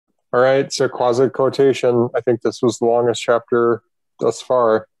All right, so quasiquotation, I think this was the longest chapter thus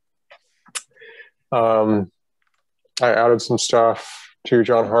far. I added some stuff to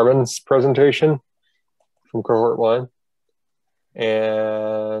John Harmon's presentation from cohort 1.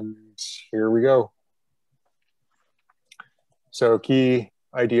 And here we go. So key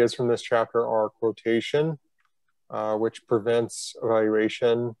ideas from this chapter are quotation, which prevents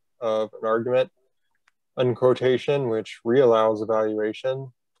evaluation of an argument, unquotation, which reallows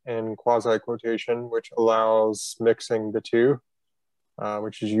evaluation, and quasi-quotation, which allows mixing the two,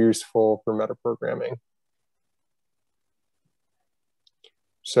 which is useful for metaprogramming.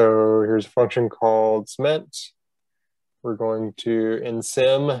 So here's a function called cement. We're going to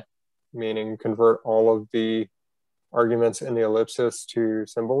ensim, meaning convert all of the arguments in the ellipsis to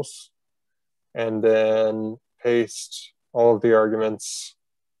symbols, and then paste all of the arguments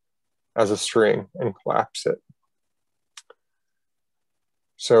as a string and collapse it.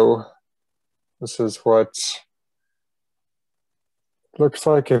 So this is what it looks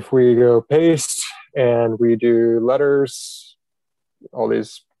like if we go paste and we do letters, all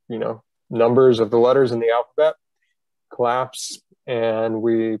these, numbers of the letters in the alphabet, collapse, and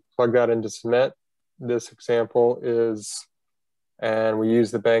we plug that into cement. This example is, and we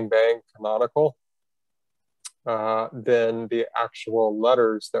use the bang bang canonical, then the actual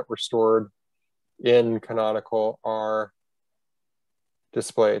letters that were stored in canonical are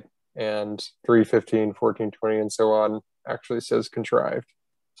displayed, and 3, 15, 14, 20, and so on actually says contrived.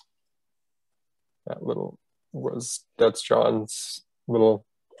 That's John's little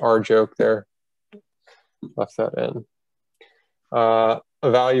R joke there. Left that in.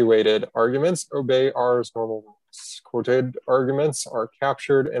 Evaluated arguments obey R's normal rules. Quoted arguments are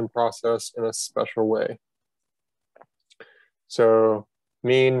captured and processed in a special way. So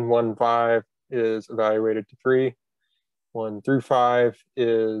mean 1, 5 is evaluated to 3. 1 through 5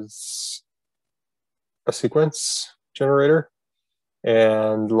 is a sequence generator,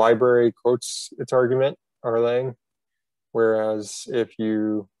 and library quotes its argument, rlang, whereas if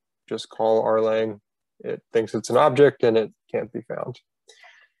you just call rlang, it thinks it's an object and it can't be found.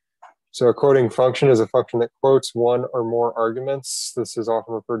 So a quoting function is a function that quotes one or more arguments. This is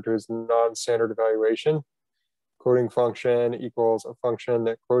often referred to as non-standard evaluation. Quoting function equals a function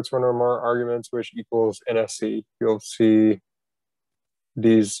that quotes one or more arguments, which equals NSE. You'll see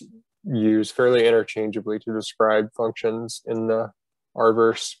these used fairly interchangeably to describe functions in the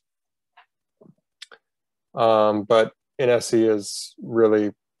Rverse. But NSE is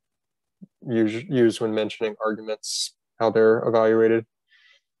really used when mentioning arguments, how they're evaluated.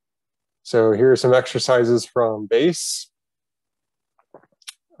 So here are some exercises from base.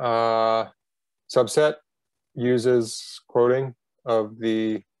 Subset uses quoting of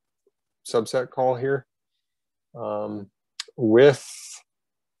the subset call here. With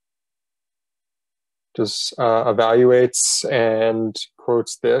just evaluates and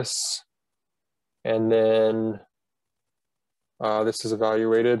quotes this, and then this is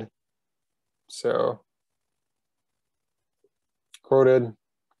evaluated. So quoted,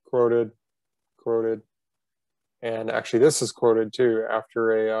 quoted, quoted, and actually this is quoted too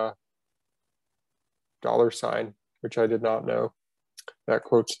after a $, which I did not know. That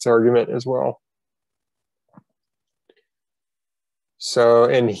quotes its argument as well. So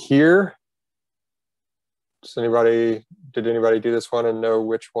in here, did anybody do this one and know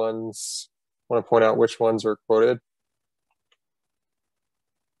which ones, want to point out which ones are quoted?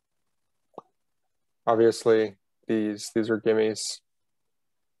 Obviously, these are gimmies.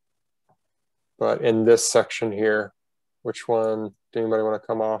 But in this section here, which one, do anybody want to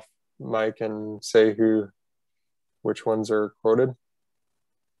come off mic and say which ones are quoted?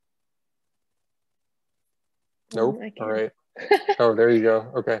 Nope. All right. Oh, there you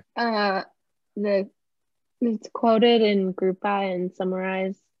go. Okay. It's quoted in group by and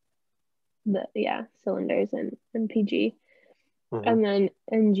summarize the cylinders and PG. Mm-hmm. And then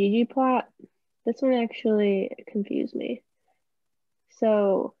in ggplot, this one actually confused me.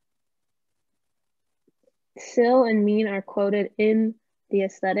 So sil and mean are quoted in the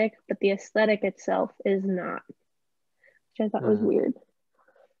aesthetic, but the aesthetic itself is not, which I thought was weird.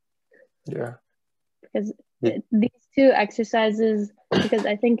 Yeah. Because these two exercises, because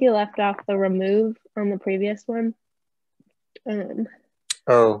I think you left off the remove on the previous one.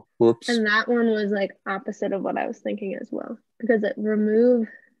 Oh, whoops. And that one was like opposite of what I was thinking as well. Because remove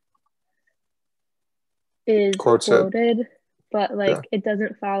is quoted, but like it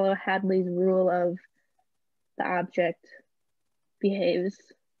doesn't follow Hadley's rule of the object behaves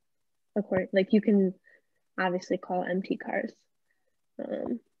according, like you can obviously call empty cars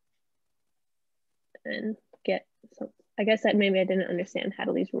and get I guess that maybe I didn't understand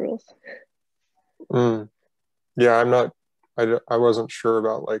Hadley's rules. Yeah, I wasn't sure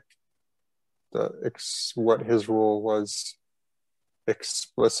about like what his rule was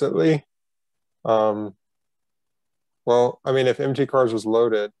explicitly. Well, I mean, if empty cars was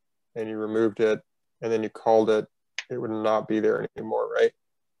loaded and you removed it and then you called it, it would not be there anymore, right?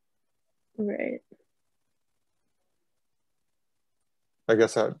 Right. I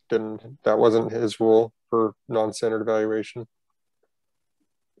guess that wasn't his rule for non-standard evaluation.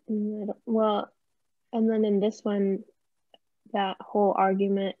 Well, and then in this one, that whole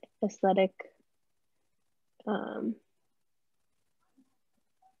argument aesthetic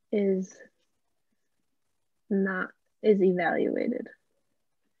is evaluated.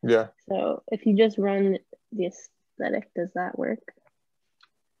 Yeah. So if you just run the aesthetic, does that work?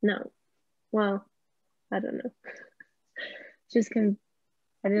 No. Well, I don't know.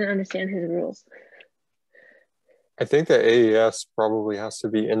 I didn't understand his rules. I think that AES probably has to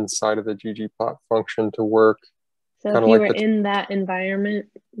be inside of the ggplot function to work. So if you were in that environment,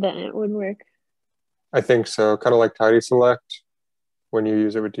 then it would work. I think so. Kind of like tidy select when you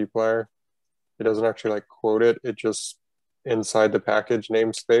use it with dplyr. It doesn't actually like quote it. It just inside the package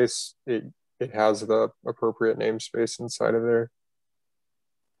namespace, it has the appropriate namespace inside of there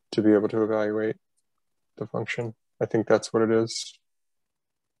to be able to evaluate the function. I think that's what it is.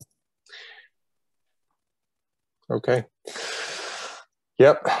 Okay.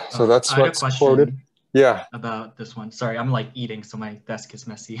 Yep. So that's what's quoted. Yeah. About this one. Sorry, I'm like eating, so my desk is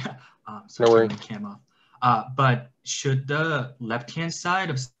messy. So no I keep my cam off. But should the left-hand side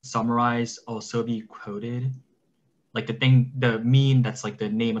of summarize also be quoted? Like the mean that's like the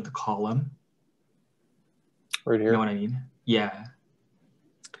name of the column? Right here. You know what I mean? Yeah.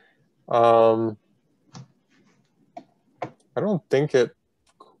 I don't think it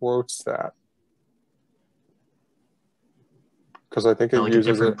quotes that. Because I think it like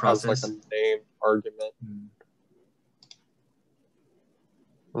uses it as like a named argument.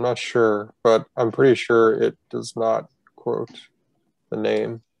 I'm not sure, but I'm pretty sure it does not quote the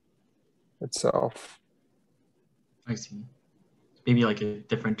name itself. I see. Maybe like a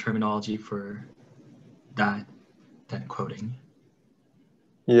different terminology for that than quoting.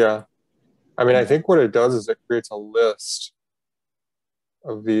 Yeah. I mean, I think what it does is it creates a list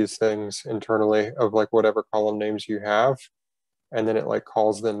of these things internally of like whatever column names you have. And then it like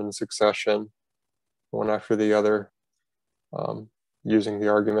calls them in succession, one after the other, using the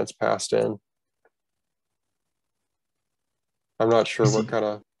arguments passed in. I'm not sure what kind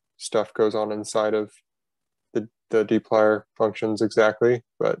of stuff goes on inside of the dplyr functions exactly,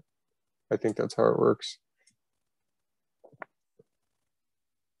 but I think that's how it works.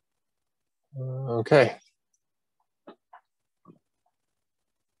 Okay.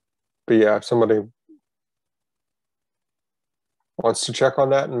 But yeah, if somebody wants to check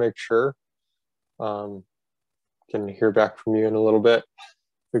on that and make sure, can hear back from you in a little bit,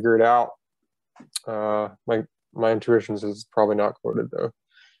 figure it out. My intuition says it's probably not quoted though.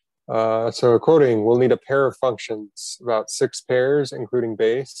 So quoting, we'll need a pair of functions, about 6 pairs, including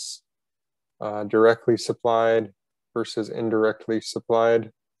base, directly supplied versus indirectly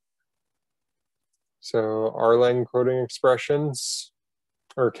supplied. So rlang quoting expressions,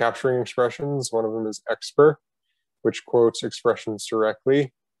 or capturing expressions. One of them is expr, which quotes expressions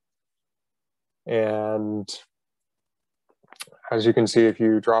directly. And as you can see, if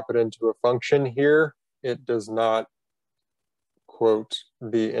you drop it into a function here, it does not quote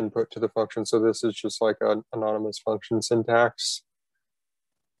the input to the function. So this is just like an anonymous function syntax.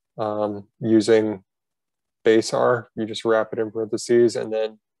 Using base R, you just wrap it in parentheses, and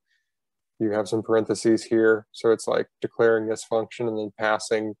then you have some parentheses here. So it's like declaring this function and then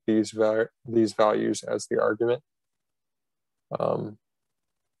passing these values as the argument.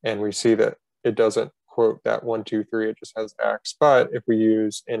 And we see that it doesn't quote that 1, 2, 3, it just has X. But if we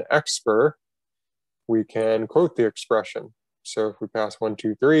use an expr, we can quote the expression. So if we pass 1,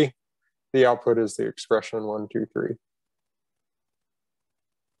 2, 3, the output is the expression 1, 2, 3.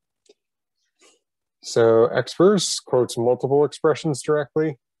 So exprs quotes multiple expressions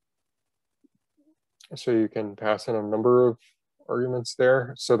directly. So you can pass in a number of arguments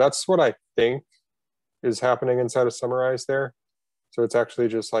there. So that's what I think is happening inside of summarize there. So it's actually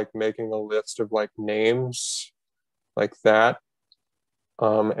just like making a list of like names like that.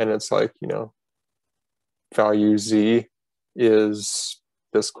 And it's like, you know, value Z is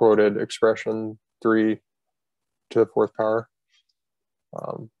this quoted expression 3 to the 4th power.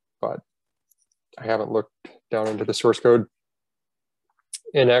 But I haven't looked down into the source code.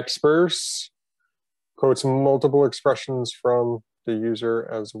 In exprs, quotes multiple expressions from the user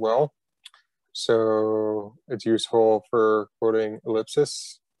as well. So it's useful for quoting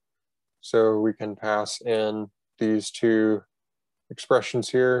ellipsis. So we can pass in these two expressions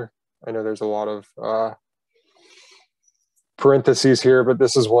here. I know there's a lot of parentheses here, but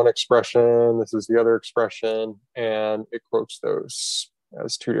this is one expression, this is the other expression, and it quotes those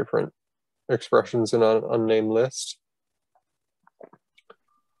as two different expressions in an unnamed list.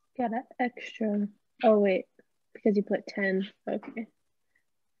 Got an extra. Oh, wait, because you put 10. Okay. I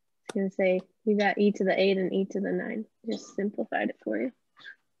was going to say, you got e to the 8 and e to the 9. Just simplified it for you.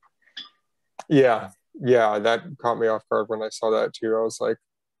 Yeah, that caught me off guard when I saw that too. I was like,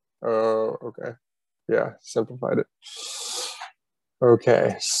 oh, okay. Yeah, simplified it.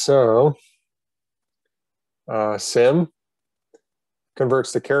 Okay, so sim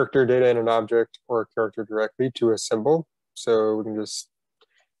converts the character data in an object or a character directly to a symbol. So we can just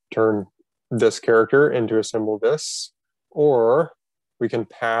turn this character into a symbol this, or we can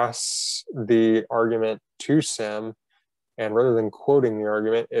pass the argument to sim, and rather than quoting the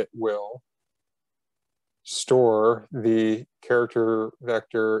argument, it will store the character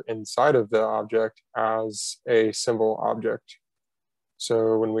vector inside of the object as a symbol object.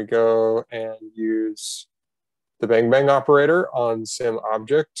 So when we go and use the bang bang operator on sim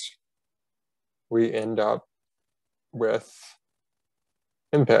object, we end up with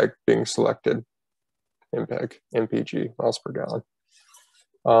MPEG being selected. MPEG, MPG, miles per gallon.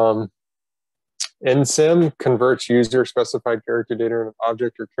 NSIM converts user specified character data in an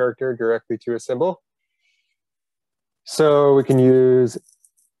object or character directly to a symbol. So we can use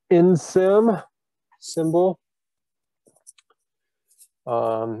NSIM symbol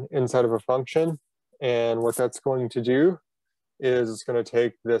inside of a function. And what that's going to do is it's going to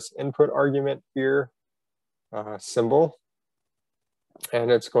take this input argument here, symbol,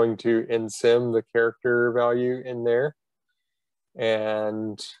 and it's going to NSIM the character value in there.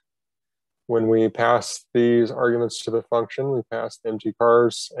 And when we pass these arguments to the function, we pass the empty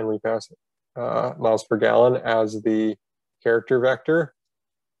cars and we pass miles per gallon as the character vector.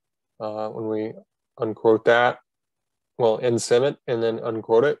 When we unquote that, well, NSIM it and then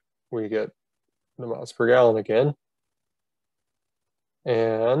unquote it, we get the miles per gallon again.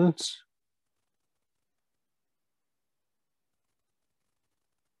 And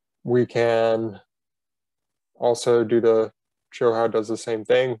we can also show how it does the same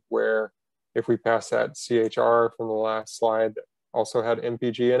thing, where if we pass that CHR from the last slide that also had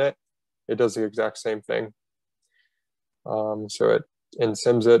MPG in it, it does the exact same thing. So it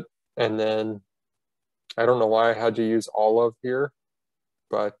NSIMs it, and then I don't know why I had to use all of here,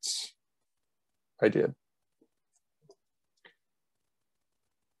 but I did.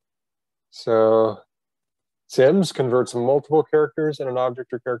 So SIMS converts multiple characters in an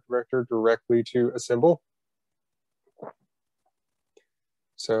object or character vector directly to a symbol.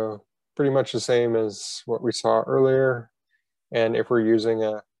 So pretty much the same as what we saw earlier. And if we're using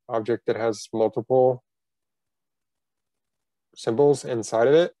an object that has multiple symbols inside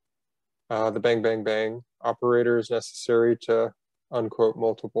of it, the bang, bang, bang operator is necessary to unquote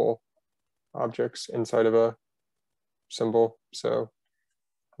multiple objects inside of a symbol. So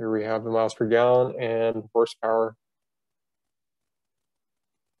here we have the miles per gallon and horsepower.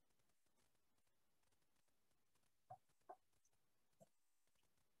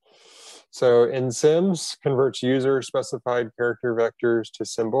 So NSIMs converts user specified character vectors to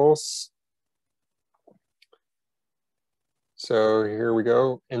symbols. So here we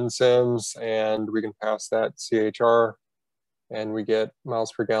go, NSIMs, and we can pass that CHR and we get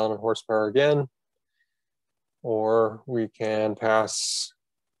miles per gallon and horsepower again. Or we can pass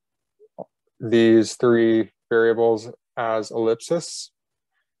these three variables as ellipsis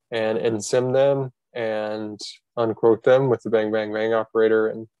and NSIM them and unquote them with the bang, bang, bang operator,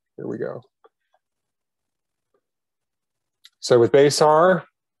 and here we go. So with base R,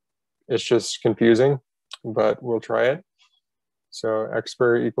 it's just confusing, but we'll try it. So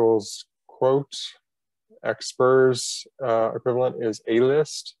xper equals quote, xper's equivalent is a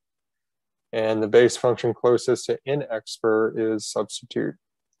list, and the base function closest to nxper is substitute.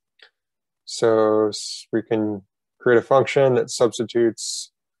 So we can create a function that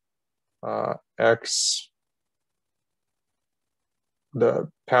substitutes x,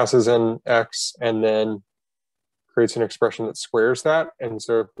 passes in x, and then creates an expression that squares that. And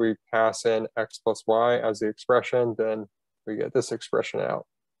so if we pass in x plus y as the expression, then we get this expression out.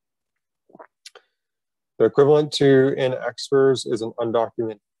 The equivalent to in xpers is an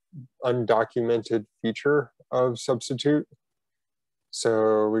undocumented feature of substitute.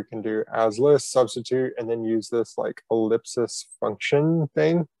 So we can do as list substitute and then use this like ellipsis function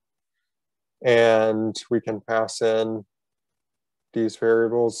thing. And we can pass in these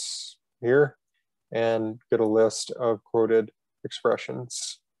variables here and get a list of quoted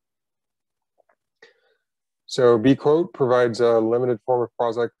expressions. So bquote provides a limited form of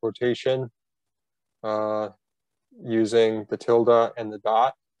quasi-quotation using the tilde and the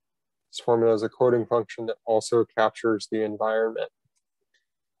dot. This formula is a quoting function that also captures the environment.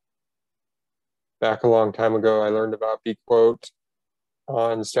 Back a long time ago, I learned about bquote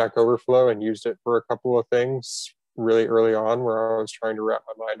on Stack Overflow and used it for a couple of things really early on, where I was trying to wrap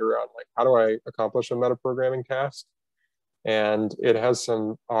my mind around, like, how do I accomplish a metaprogramming task? And it has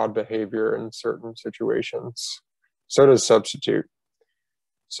some odd behavior in certain situations. So does substitute.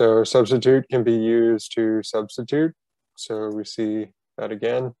 So substitute can be used to substitute. So we see that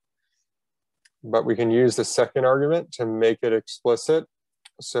again. But we can use the second argument to make it explicit.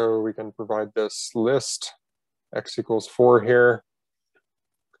 So we can provide this list, x equals 4 here.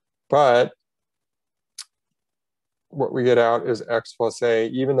 But what we get out is x plus a,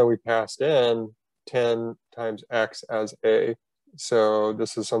 even though we passed in 10 times x as a. So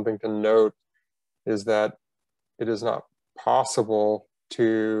this is something to note, is that it is not possible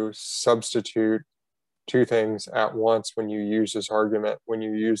to substitute two things at once when you use this argument. When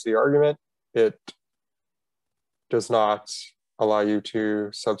you use the argument, it does not allow you to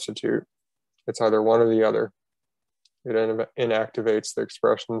substitute. It's either one or the other. It inactivates the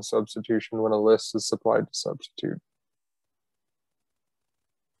expression substitution when a list is supplied to substitute.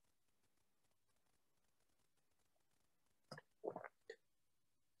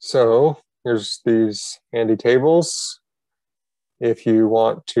 So here's these handy tables. If you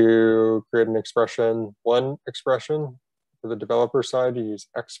want to create an expression, one expression for the developer side, you use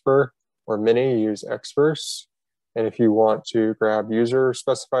expr, or mini, you use exprs. And if you want to grab user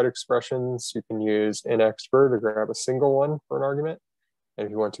specified expressions, you can use inexpr to grab a single one for an argument. And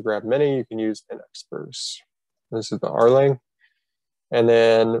if you want to grab many, you can use inexprs. This is the rlang. And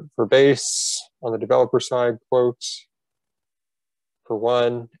then for base, on the developer side, quote for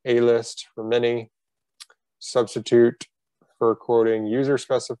one, a list for many, substitute for quoting user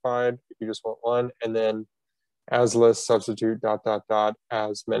specified if you just want one, and then as list substitute ...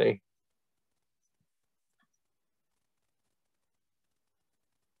 as many.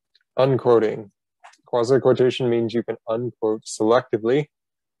 Unquoting. Quasi-quotation means you can unquote selectively.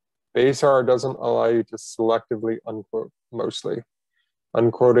 Base R doesn't allow you to selectively unquote mostly.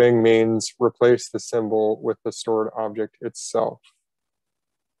 Unquoting means replace the symbol with the stored object itself.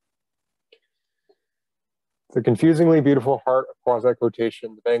 The confusingly beautiful heart of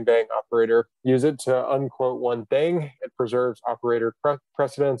quasi-quotation, the bang-bang operator. Use it to unquote one thing. It preserves operator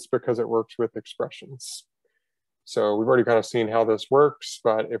precedence because it works with expressions. So we've already kind of seen how this works,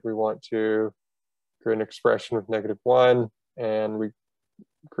 but if we want to create an expression with -1, and we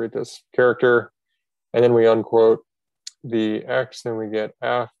create this character, and then we unquote the x, then we get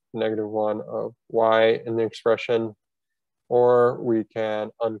f -1 of y in the expression, or we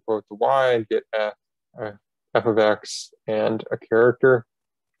can unquote the y and get f of x and a character.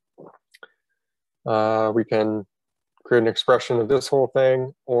 We can create an expression of this whole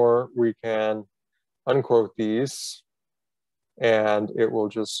thing, or we can unquote these, and it will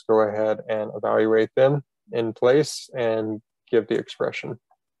just go ahead and evaluate them in place and give the expression.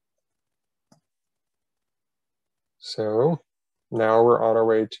 So now we're on our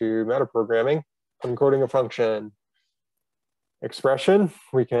way to metaprogramming, unquoting a function. Expression,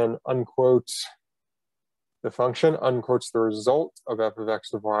 we can unquote the function, unquotes the result of f of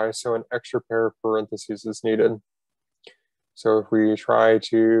x of y, so an extra pair of parentheses is needed. So if we try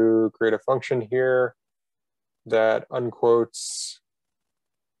to create a function here that unquotes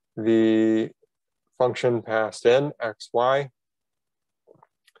the function passed in, x, y,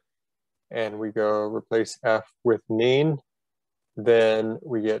 and we go replace f with mean, then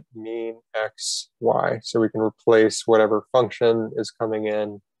we get mean x, y. So we can replace whatever function is coming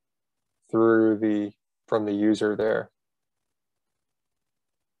in through from the user there.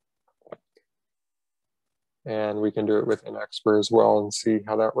 And we can do it with inexpr as well and see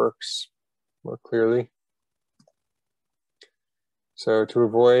how that works more clearly. So to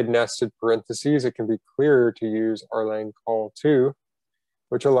avoid nested parentheses, it can be clearer to use rlang call to,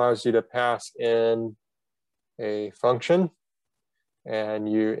 which allows you to pass in a function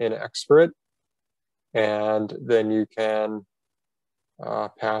and you inexpr it, and then you can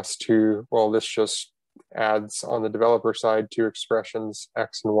pass to, well, this just adds on the developer side two expressions,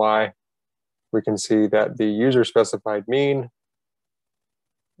 x and y. We can see that the user specified mean,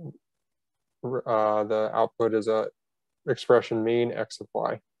 the output is a expression mean x of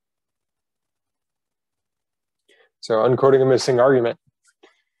y. So unquoting a missing argument.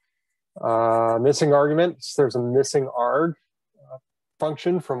 Missing arguments, there's a missing arg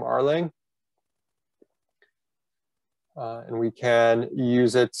function from rlang. And we can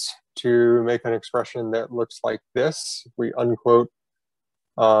use it to make an expression that looks like this. If we unquote,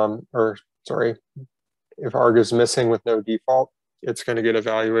 if arg is missing with no default, it's going to get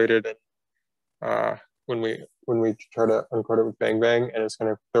evaluated when we try to unquote it with bang bang, and it's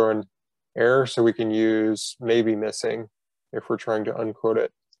going to throw an error. So we can use maybe missing if we're trying to unquote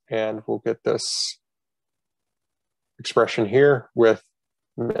it, and we'll get this expression here with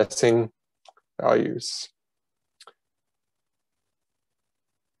missing values.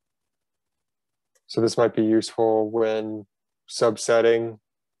 So this might be useful when subsetting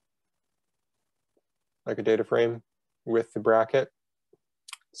like a data frame with the bracket.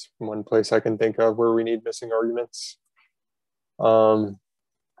 It's one place I can think of where we need missing arguments.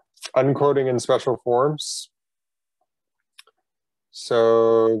 Unquoting in special forms.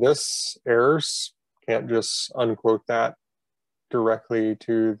 So this errors, can't just unquote that directly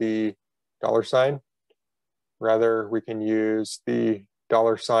to the $. Rather, we can use the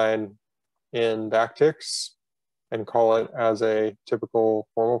 $, in backticks and call it as a typical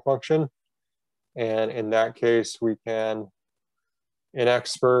formal function. And in that case, we can in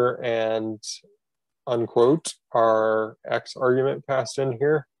expr and unquote our X argument passed in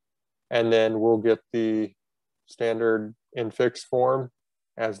here. And then we'll get the standard infix form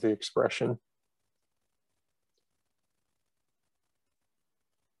as the expression.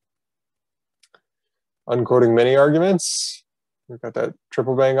 Unquoting many arguments. We've got that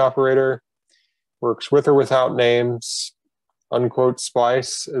triple bang operator. Works with or without names. Unquote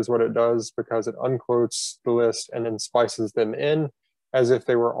splice is what it does because it unquotes the list and then splices them in as if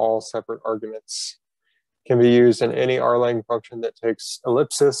they were all separate arguments. Can be used in any rlang function that takes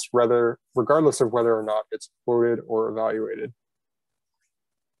ellipsis, regardless of whether or not it's quoted or evaluated.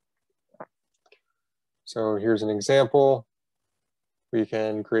 So here's an example. We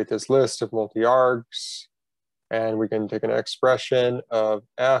can create this list of multi-args, and we can take an expression of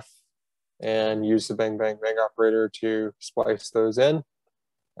f and use the bang bang bang operator to splice those in.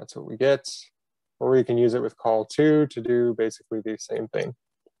 That's what we get. Or we can use it with call to do basically the same thing.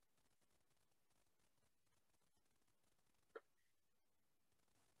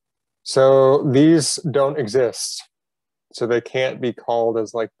 So these don't exist. So they can't be called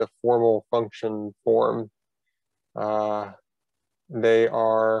as like the formal function form. They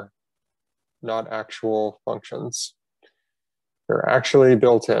are not actual functions. They're actually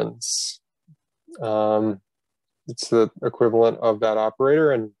built-ins. It's the equivalent of that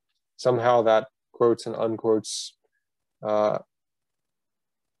operator, and somehow that quotes and unquotes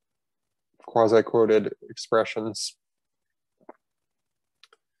quasi-quoted expressions.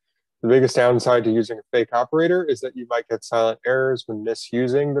 The biggest downside to using a fake operator is that you might get silent errors when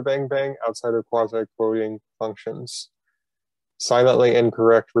misusing the bang bang outside of quasi-quoting functions. Silently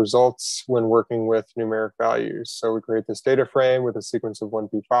incorrect results when working with numeric values. So we create this data frame with a sequence of 1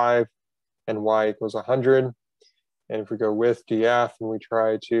 through 5 and y equals 100. And if we go with df and we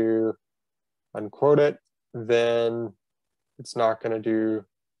try to unquote it, then it's not going to do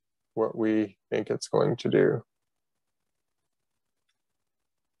what we think it's going to do.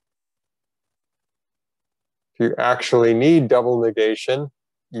 If you actually need double negation,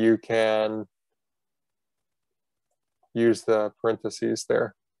 you can use the parentheses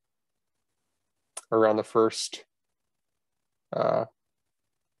there around the first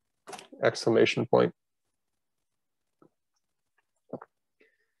exclamation point.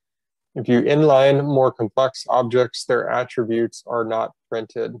 If you inline more complex objects, their attributes are not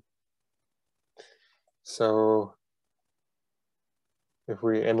printed. So if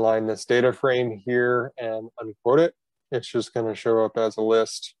we inline this data frame here and unquote it, it's just going to show up as a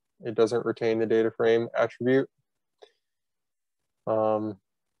list. It doesn't retain the data frame attribute.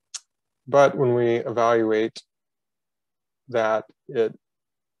 But when we evaluate that, it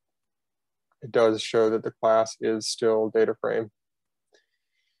does show that the class is still data frame.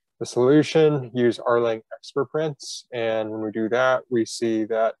 The solution, use rlang expr prints, and when we do that, we see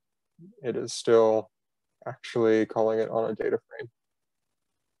that it is still actually calling it on a data frame.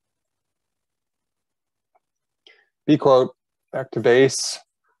 Bquote, back to base,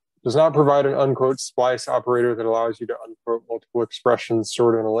 does not provide an unquote splice operator that allows you to unquote multiple expressions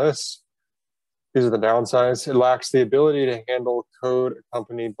stored in a list. These are the downsides. It lacks the ability to handle code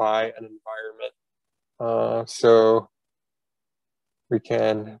accompanied by an environment. So we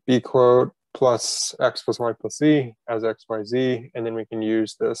can bquote plus x plus y plus z as x, y, z, and then we can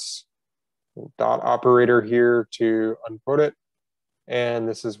use this dot operator here to unquote it, and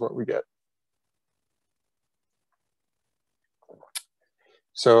this is what we get.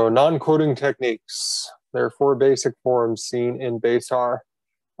 So non-quoting techniques. There are 4 basic forms seen in base R.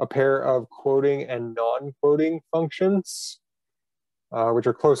 a pair of quoting and non-quoting functions, which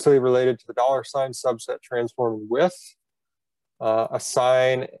are closely related to the $sign subset transformed with a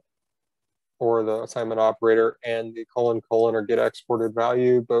sign or the assignment operator and the : or get exported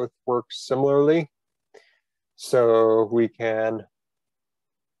value both work similarly. So we can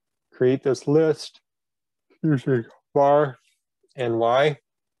create this list using var and y.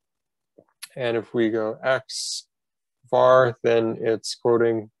 And if we go x var, then it's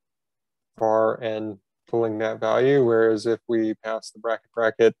quoting var and pulling that value. Whereas if we pass the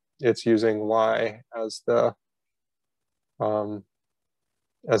bracket, it's using y as the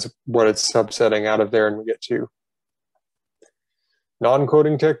as what it's subsetting out of there, and we get 2.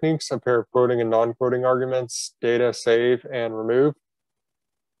 Non-quoting techniques, a pair of quoting and non-quoting arguments, data, save, and remove,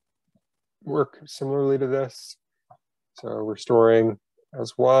 work similarly to this. So we're storing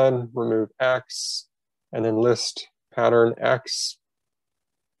as 1, remove x, and then list pattern x.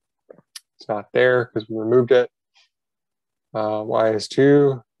 It's not there because we removed it. Y is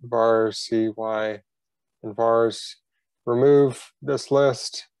 2, vars see y, and vars remove this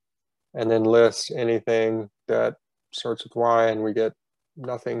list, and then list anything that starts with y, and we get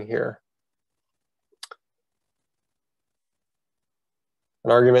nothing here.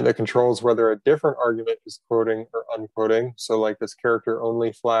 An argument that controls whether a different argument is quoting or unquoting. So like this character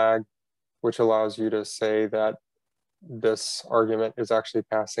only flag, which allows you to say that this argument is actually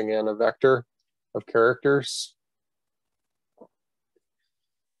passing in a vector of characters.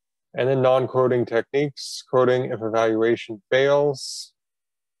 And then non-quoting techniques, quoting if evaluation fails,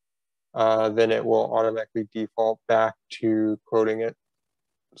 then it will automatically default back to quoting it.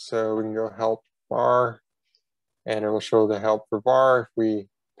 So we can go help var, and it will show the help for var. If we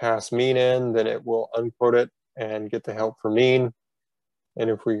pass mean in, then it will unquote it and get the help for mean. And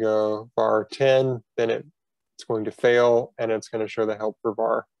if we go var 10, then it's going to fail, and it's going to show the help for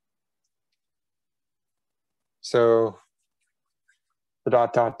var. So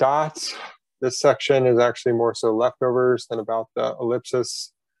the ... This section is actually more so leftovers than about the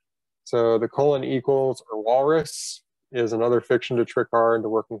ellipsis. So the : equals or walrus is another fiction to trick R into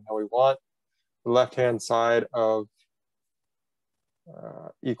working how we want. The left-hand side of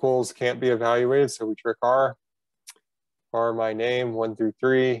equals can't be evaluated, so we trick R. var my name 1 through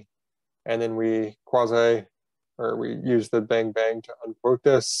 3, and then we use the bang bang to unquote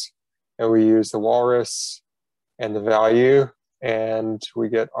this, and we use the walrus and the value, and we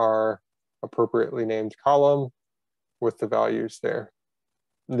get our appropriately named column with the values there.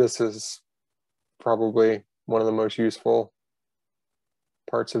 This is probably one of the most useful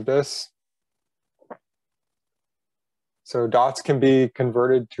parts of this. So dots can be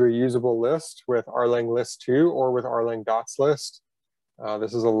converted to a usable list with rlang list2 or with rlang dots list.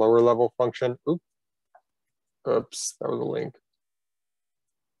 This is a lower level function. Oops, that was a link.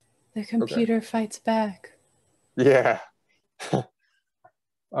 The computer fights back. Yeah.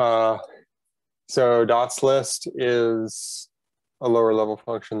 So dots list is a lower level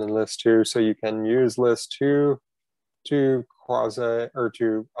function than list2. So you can use list2 to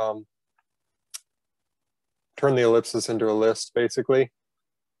turn the ellipsis into a list, basically.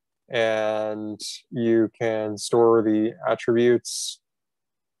 And you can store the attributes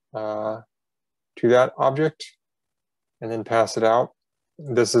to that object and then pass it out.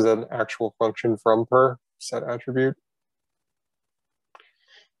 This is an actual function from per set attribute.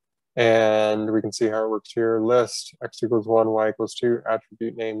 And we can see how it works here. List x equals 1, y equals 2,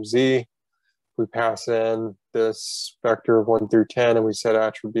 attribute name z. We pass in this vector of 1 through 10, and we set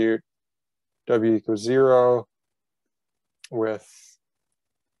attribute w equals 0 with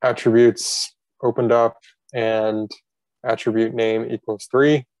attributes opened up and attribute name equals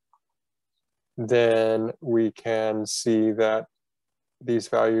 3. Then we can see that these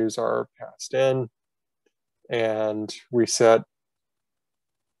values are passed in, and we set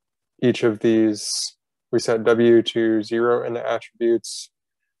each of these, we set w to 0 in the attributes,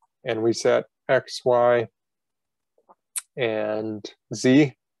 and we set x, y, and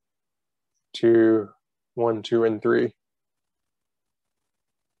z to 1, 2, and 3.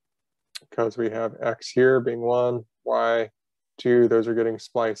 Because we have x here being 1, y 2, those are getting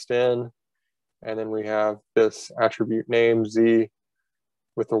spliced in. And then we have this attribute name z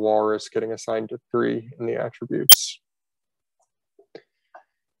with the walrus getting assigned to 3 in the attributes.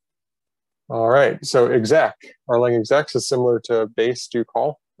 All right, so exec. rlang execs is similar to base do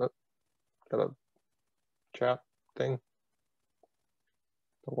call. Oh, got a chat thing.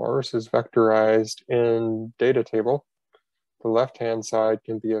 The walrus is vectorized in data table. The left-hand side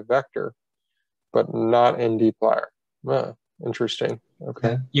can be a vector, but not in dplyr. Interesting.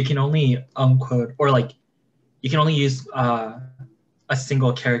 Okay. You can only unquote, or like you can only use a a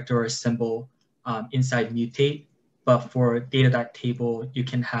single character or symbol inside mutate. But for data.table, you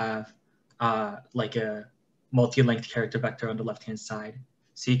can have like a multi-linked character vector on the left-hand side.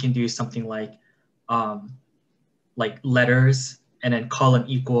 So you can do something like letters and then column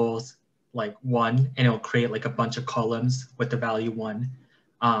equals like 1, and it'll create like a bunch of columns with the value 1.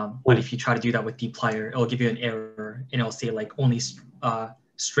 But if you try to do that with dplyr, it'll give you an error, and it'll say like only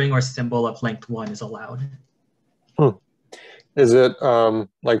string or symbol of length 1 is allowed. Is it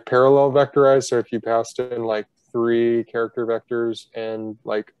like parallel vectorized? So if you passed in like 3 character vectors and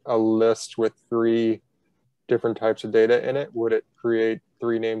like a list with 3 different types of data in it, would it create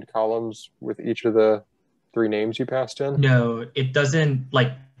 3 named columns with each of the 3 names you passed in? No, it doesn't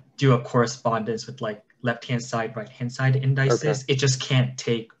like do a correspondence with like left-hand side, right-hand side indices. Okay. It just can't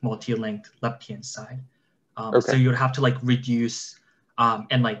take multi-linked left-hand side. So you would have to like reduce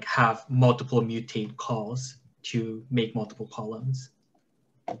and like have multiple mutate calls to make multiple columns.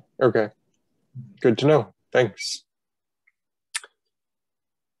 Okay, good to know. Thanks.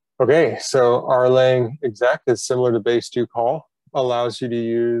 Okay, so rlang exec is similar to base 2 call, allows you to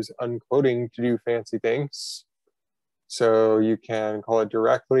use unquoting to do fancy things. So you can call it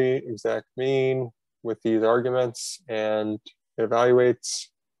directly exec mean with these arguments and it evaluates,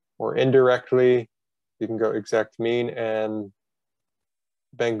 or indirectly, you can go exec mean and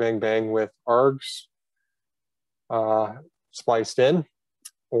bang, bang, bang with args spliced in,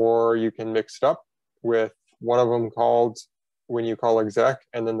 or you can mix it up with one of them called when you call exec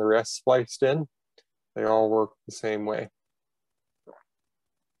and then the rest spliced in. They all work the same way.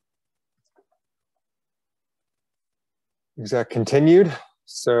 Exec continued.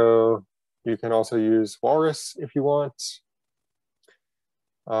 So you can also use walrus if you want.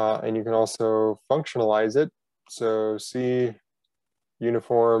 And you can also functionalize it. So C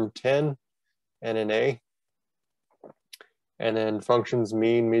uniform 10 and an A. And then functions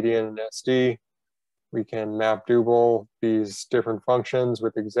mean, median, and SD. We can map double these different functions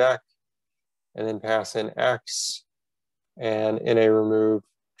with exec and then pass in X and NA remove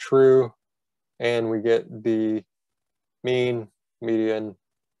true. And we get the mean, median,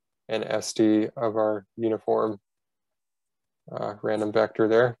 and SD of our uniform random vector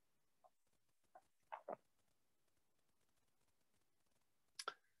there.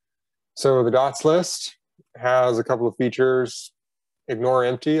 So the dots list has a couple of features. Ignore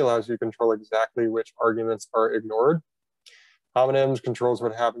empty allows you to control exactly which arguments are ignored. Homonyms controls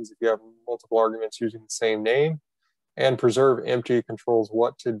what happens if you have multiple arguments using the same name. And preserve empty controls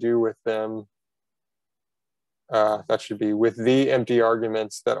what to do with them. That should be with the empty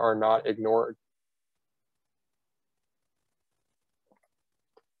arguments that are not ignored.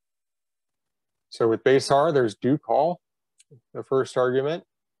 So with base R, there's do call. The first argument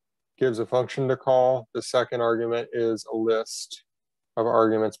gives a function to call. The second argument is a list of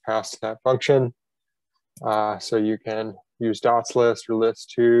arguments passed to that function. So you can use dots list or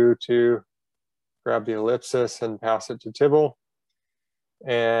list2 to grab the ellipsis and pass it to Tibble.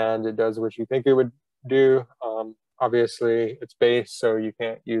 And it does what you think it would do. Obviously, it's base, so you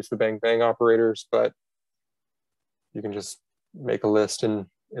can't use the bang bang operators, but you can just make a list and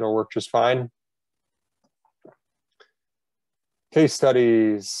it'll work just fine. Case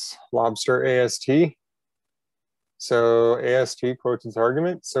studies, lobster AST. So AST quotes its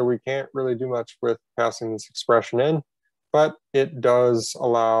argument, so we can't really do much with passing this expression in, but it does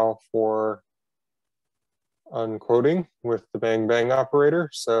allow for unquoting with the bang bang operator.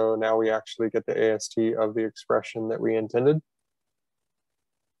 So now we actually get the AST of the expression that we intended.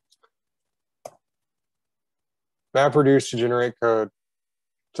 MapReduce to generate code.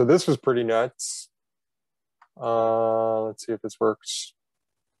 So this was pretty nuts. Let's see if this works.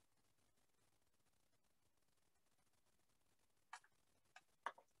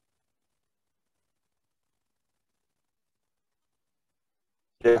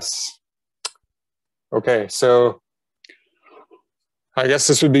 Yes. Okay, so I guess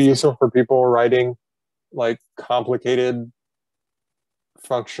this would be useful for people writing like complicated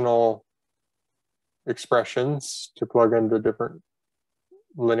functional expressions to plug into different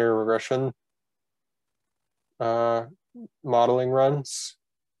linear regression modeling runs.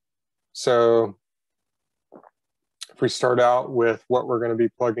 So if we start out with what we're going to be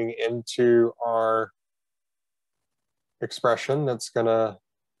plugging into our expression, that's going to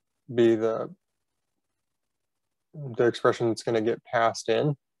be the expression that's going to get passed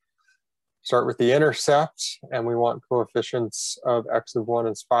in. Start with the intercept, and we want coefficients of x of 1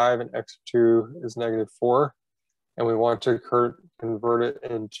 is 5 and x of 2 is -4. And we want to convert it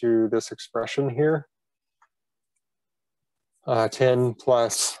into this expression here. 10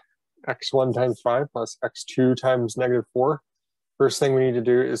 plus x1 times 5 plus x2 times -4. First thing we need to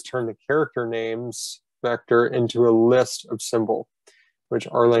do is turn the character names vector into a list of symbol, which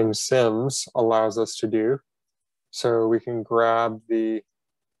Erlang Sims allows us to do. So we can grab the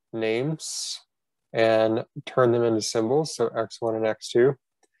names and turn them into symbols, so x1 and x2.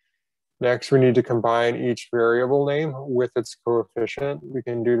 Next, we need to combine each variable name with its coefficient. We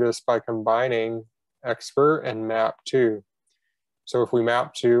can do this by combining expr and map2. So if we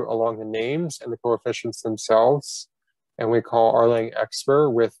map to along the names and the coefficients themselves, and we call Erlang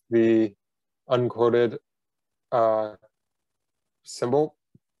expr with the unquoted symbol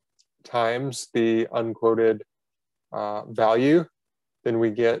times the unquoted value, then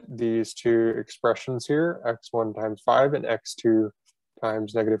we get these two expressions here, x1 times 5 and x2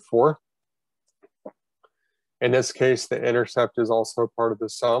 times -4. In this case, the intercept is also part of the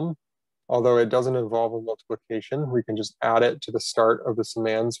sum. Although it doesn't involve a multiplication, we can just add it to the start of the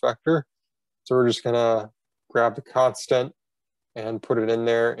commands vector. So we're just gonna grab the constant and put it in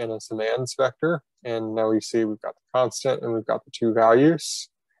there in a commands vector. And now we see we've got the constant and we've got the two values.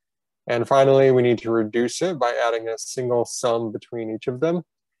 And finally, we need to reduce it by adding a single sum between each of them.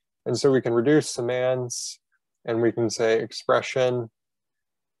 And so we can reduce commands and we can say expression,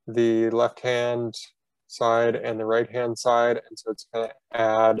 the left-hand side and the right-hand side. And so it's going to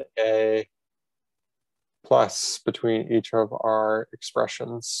add a plus between each of our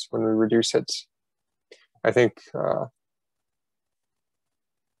expressions when we reduce it. I think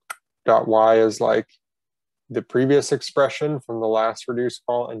 .y is like the previous expression from the last reduce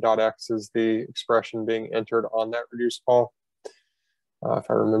call, and .x is the expression being entered on that reduce call, if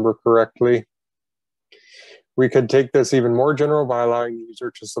I remember correctly. We could take this even more general by allowing the user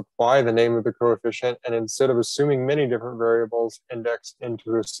to supply the name of the coefficient, and instead of assuming many different variables, index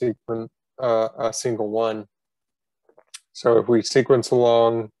into a sequence, a single one. So if we sequence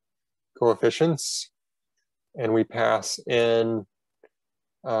along coefficients and we pass in,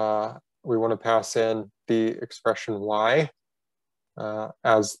 we want to pass in the expression y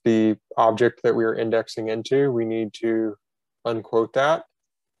as the object that we are indexing into, we need to unquote that.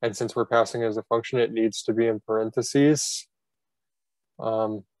 And since we're passing it as a function, it needs to be in parentheses.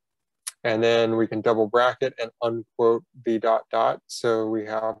 And then we can double bracket and unquote the ... So we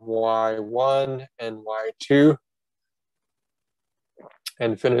have y1 and y2.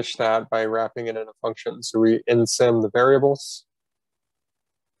 And finish that by wrapping it in a function. So we insim the variables.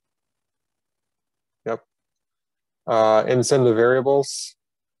 Yep. Insim the variables.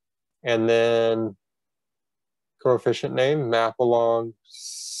 And then coefficient name, map along,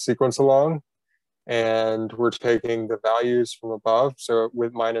 sequence along, and we're taking the values from above, so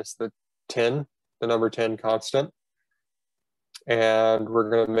with minus the 10, the number 10 constant, and we're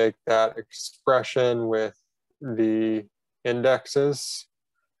going to make that expression with the indexes,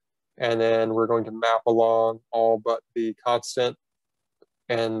 and then we're going to map along all but the constant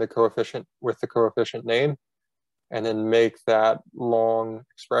and the coefficient with the coefficient name, and then make that long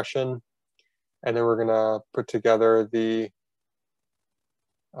expression. And then we're going to put together the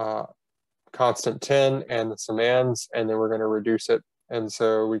constant 10 and the commands, and then we're going to reduce it. And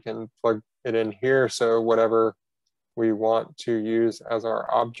so we can plug it in here. So whatever we want to use as our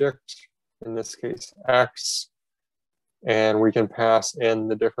object, in this case, x, and we can pass in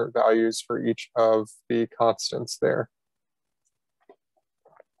the different values for each of the constants there.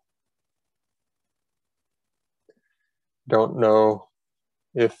 Don't know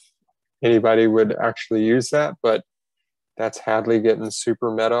if anybody would actually use that, but that's Hadley getting super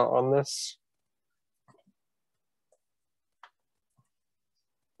meta on this.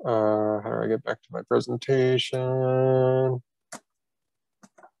 How do I get back to my presentation?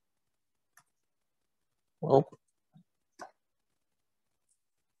 Well,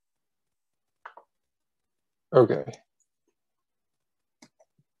 okay.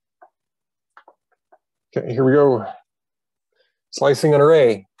 Okay, here we go. Slicing an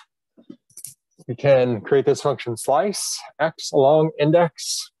array. We can create this function slice. X along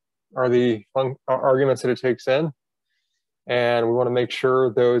index are the arguments that it takes in. And we want to make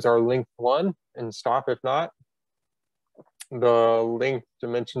sure those are length 1 and stop if not. The length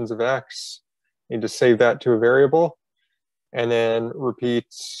dimensions of X, need to save that to a variable. And then repeat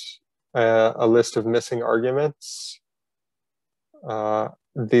a list of missing arguments. The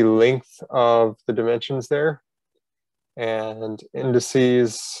length of the dimensions there. And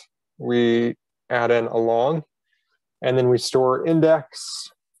indices, we add in along, and then we store index,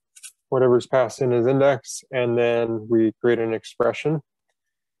 whatever's passed in as index, and then we create an expression.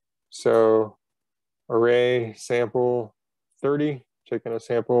 So array sample 30, taking a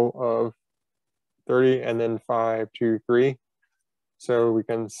sample of 30, and then 5, 2, 3. So we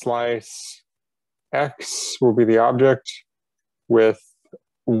can slice x will be the object, with,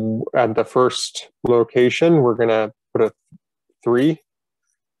 at the first location, we're going to put a 3.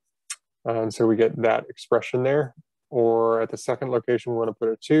 And so we get that expression there. Or at the second location, we want to put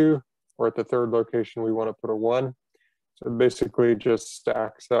a 2. Or at the third location, we want to put a 1. So it basically just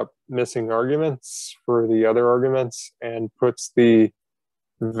stacks up missing arguments for the other arguments and puts the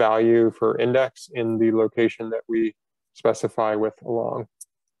value for index in the location that we specify with along.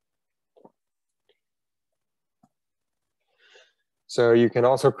 So you can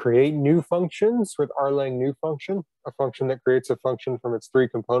also create new functions with rlang new function, a function that creates a function from its 3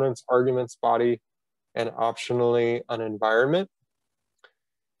 components, arguments, body, and optionally an environment.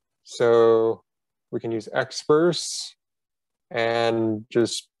 So we can use xpers and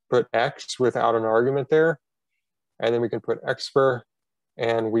just put x without an argument there. And then we can put xper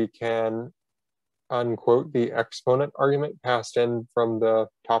and we can unquote the exponent argument passed in from the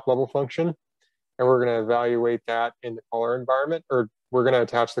top level function. And we're going to evaluate that in the caller environment, or we're going to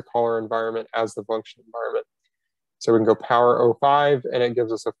attach the caller environment as the function environment. So we can go power 05 and it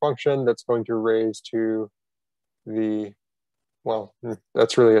gives us a function that's going to raise to the, well,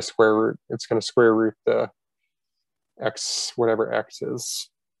 that's really a square root. It's going to square root the x, whatever x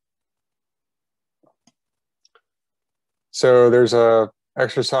is. So there's a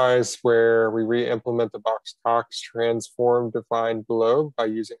exercise where we re-implement the box-cox transform defined below by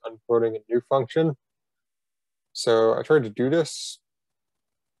using unquoting a new function. So I tried to do this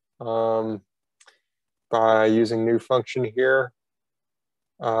by using new function here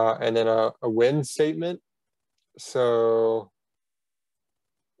and then a when statement. So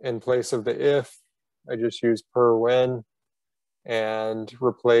in place of the if, I just used per when and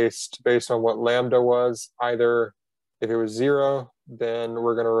replaced based on what lambda was. Either if it was 0, then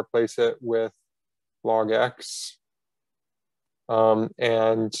we're going to replace it with log x.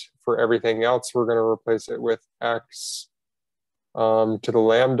 And for everything else, we're going to replace it with x to the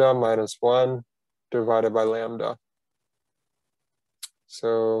lambda minus 1 divided by lambda.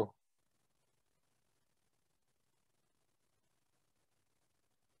 So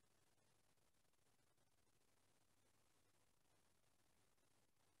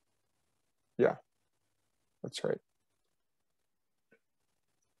yeah, that's right.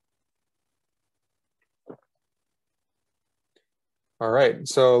 All right,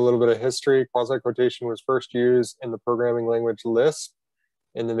 so a little bit of history. Quasiquotation was first used in the programming language Lisp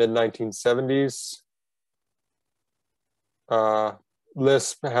in the mid-1970s.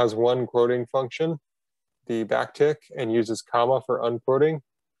 Lisp has one quoting function, the backtick, and uses comma for unquoting.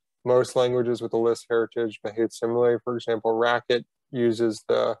 Most languages with a Lisp heritage behave similarly. For example, Racket uses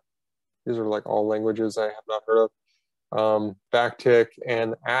the, these are like all languages I have not heard of. Backtick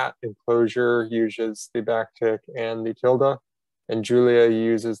and at enclosure uses the backtick and the tilde. And Julia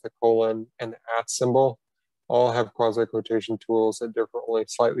uses the colon and the at symbol. All have quasi-quotation tools that differ only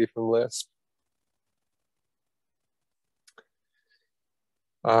slightly from Lisp.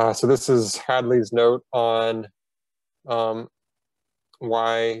 So this is Hadley's note on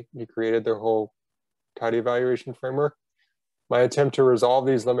why he created the whole tidy evaluation framework. My attempt to resolve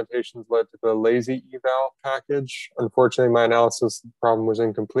these limitations led to the lazy eval package. Unfortunately, my analysis of the problem was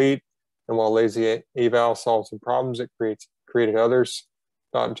incomplete. And while lazy eval solves some problems, it created others.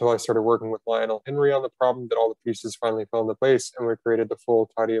 Not until I started working with Lionel Henry on the problem that all the pieces finally fell into place, and we created the full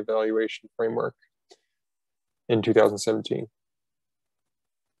tidy evaluation framework in 2017.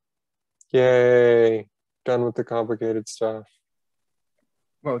 Yay, done with the complicated stuff.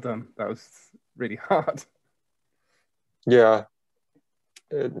 Well done, that was really hard. Yeah,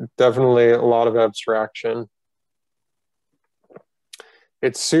 definitely a lot of abstraction.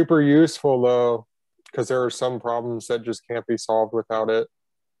 It's super useful though, because there are some problems that just can't be solved without it.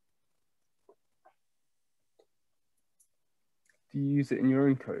 Do you use it in your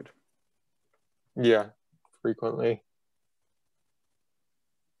own code? Yeah, frequently.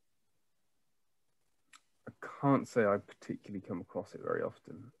 I can't say I particularly come across it very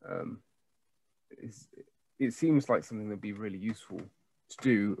often. It seems like something that'd be really useful to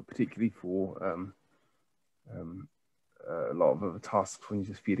do, particularly for a lot of other tasks when you're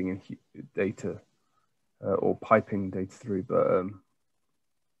just feeding in data or piping data through, but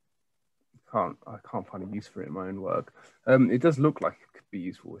I can't find a use for it in my own work. It does look like it could be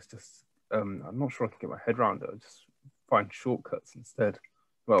useful. It's just I'm not sure I can get my head around it. I just find shortcuts instead.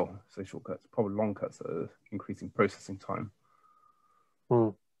 Well, say shortcuts, probably long cuts that are increasing processing time.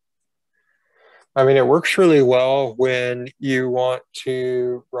 I mean, it works really well when you want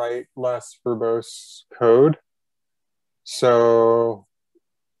to write less verbose code. So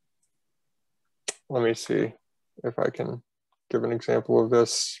let me see if I can give an example of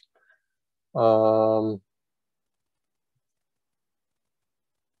this.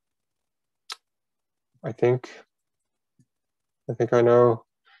 I think I know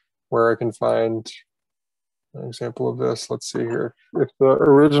where I can find an example of this. Let's see here. If the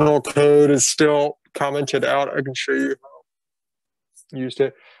original code is still commented out, I can show you how I used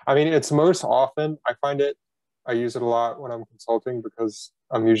it. I mean, it's most often, I use it a lot when I'm consulting because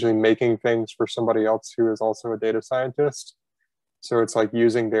I'm usually making things for somebody else who is also a data scientist. So it's like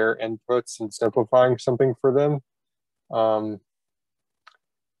using their inputs and simplifying something for them.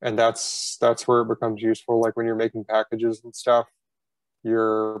 And that's where it becomes useful. Like when you're making packages and stuff,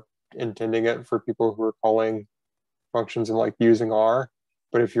 you're intending it for people who are calling functions and like using R.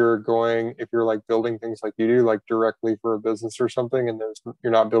 But if you're like building things like you do, like directly for a business or something, and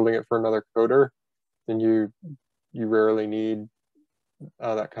you're not building it for another coder, then you rarely need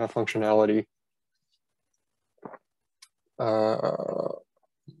that kind of functionality.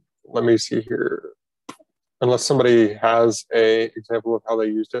 Let me see here. Unless somebody has a example of how they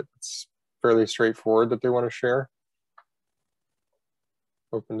used it, it's fairly straightforward that they want to share.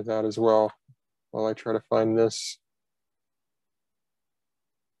 Open to that as well while I try to find this.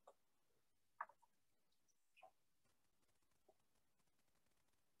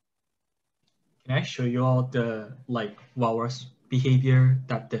 Can I show you all the like walrus behavior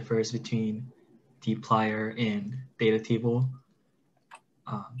that differs between dplyr and data table?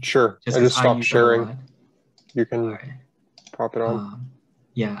 Sure. I just stopped sharing. You can pop it on.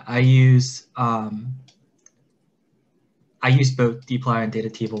 Yeah, I use both dplyr and data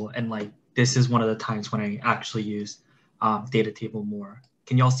table, and like this is one of the times when I actually use data table more.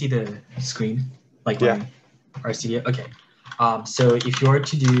 Can you all see the screen? Like my RCD? Okay. So if you were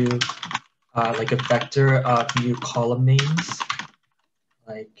to do like a vector of new column names,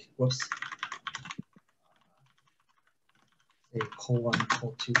 like whoops, say col1,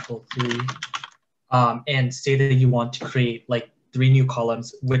 col2, col3, and say that you want to create like 3 new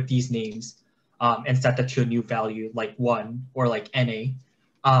columns with these names, and set that to a new value like 1 or like NA.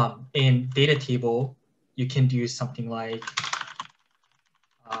 In data table, you can do something like,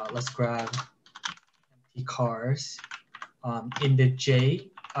 let's grab empty cars. In the J,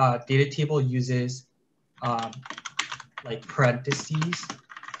 data table uses like parentheses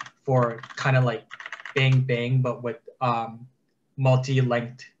for kind of like bang bang, but with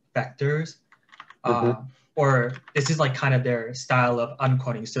multi-length vectors. Or this is like kind of their style of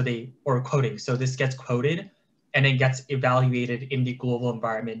unquoting, or quoting. So this gets quoted and then gets evaluated in the global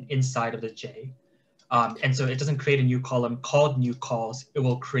environment inside of the J. And so it doesn't create a new column called new calls. It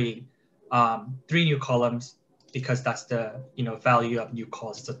will create 3 new columns because that's the value of new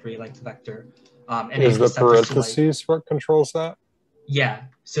calls. It's a 3-length vector. And is the parentheses what controls that? Yeah.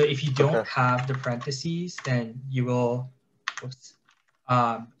 So if you don't have the parentheses, then you will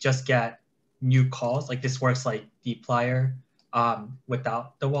just get new calls. Like this works like dplyr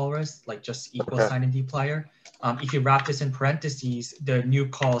without the walrus, like just equal sign in dplyr. If you wrap this in parentheses, the new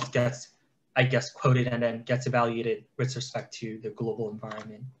calls gets, I guess, quoted and then gets evaluated with respect to the global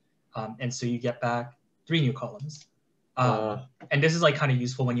environment. And so you get back 3 new columns. And this is like kind of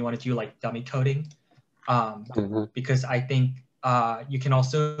useful when you want to do like dummy coding, because I think you can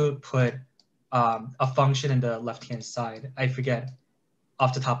also put a function in the left-hand side. I forget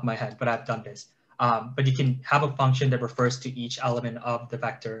off the top of my head, but I've done this. But you can have a function that refers to each element of the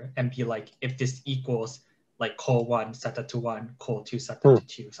vector and be like, if this equals like col1, set that to 1, col2, set that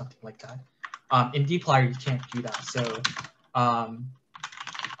to 2, something like that. In dplyr, you can't do that. So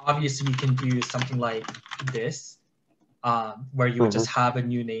obviously you can do something like this, where you would just have a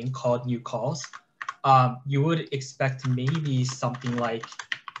new name called new calls. You would expect maybe something like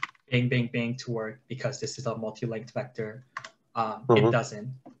bang, bang, bang to work because this is a multi-length vector. It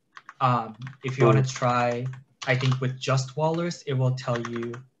doesn't. If you want to try, I think with just walrus, it will tell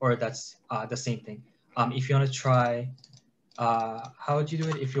you, or that's the same thing. If you want to try, how would you do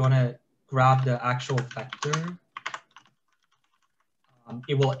it? If you want to grab the actual vector,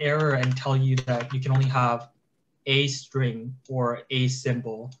 it will error and tell you that you can only have a string or a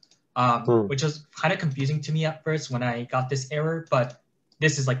symbol, which is kind of confusing to me at first when I got this error, but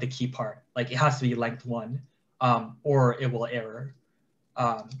this is like the key part. Like it has to be length 1, or it will error.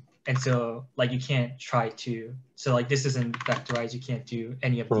 And so like you can't try to, so like this isn't vectorized, you can't do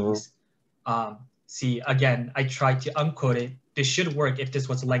any of these. See, again, I tried to unquote it. This should work if this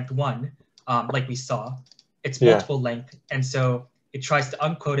was length 1, like we saw. It's multiple length, and so it tries to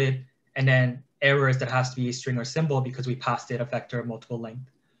unquote it, and then errors that has to be a string or symbol because we passed it a vector of multiple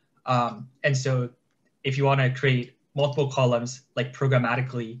length. And so if you want to create multiple columns like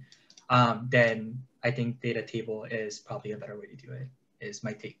programmatically, then I think data table is probably a better way to do it, is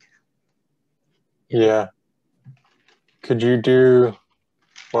my take. Yeah. Could you do,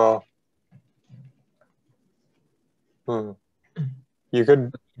 well, You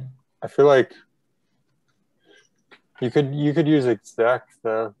could, I feel like you could use exec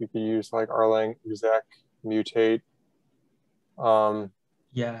though. You could use like rlang exec mutate.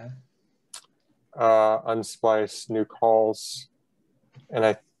 Unsplice new calls, and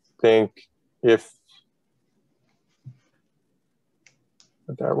I think would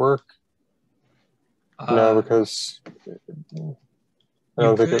that work? No, because I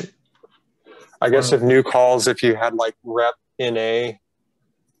don't think it. I guess if new calls, if you had like rep NA,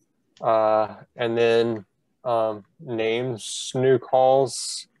 and then names new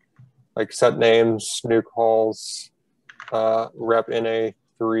calls, like set names new calls, rep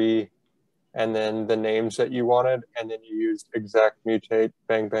NA3, and then the names that you wanted, and then you used exec mutate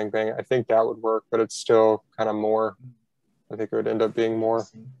bang bang bang. I think that would work, but it's still kind of more. I think it would end up being more.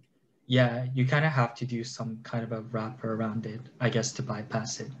 Yeah, you kind of have to do some kind of a wrapper around it, I guess, to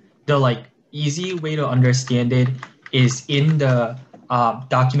bypass it. The like easy way to understand it is in the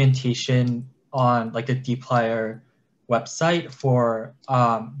documentation on like the dplyr website for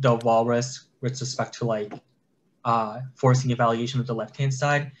the walrus with respect to like forcing evaluation of the left-hand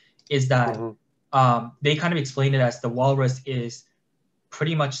side, is that they kind of explain it as the walrus is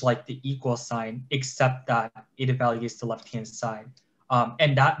pretty much like the equal sign, except that it evaluates the left-hand side.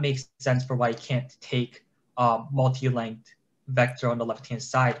 And that makes sense for why you can't take multi-length vector on the left-hand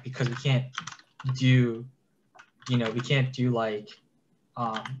side, because we can't do, like,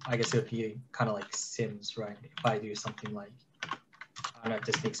 I guess it would be kind of like Sims, right? If I do something like, I don't know if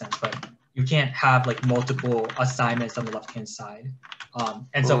this makes sense, but you can't have like multiple assignments on the left-hand side.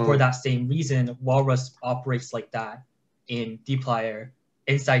 And so for that same reason, Walrus operates like that in dplyr,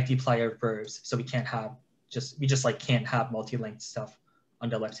 inside dplyr verbs. So we can't have can't have multi-length stuff on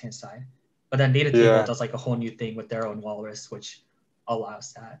the left-hand side. But then data table does like a whole new thing with their own Walrus, which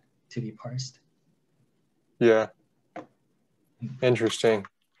allows that to be parsed. Yeah. Interesting.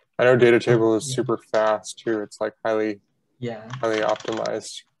 I know data table is super fast too. It's like highly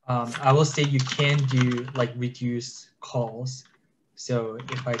optimized. I will say you can do like reduce calls. So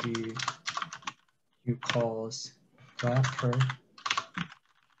if I do calls wrapper,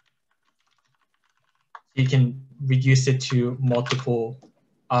 you can reduce it to multiple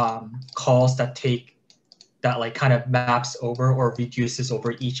calls that like kind of maps over or reduces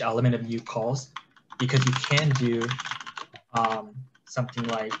over each element of new calls, because you can do something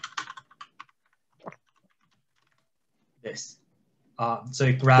like this. So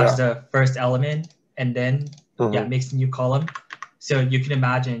it grabs the first element and then makes a new column. So you can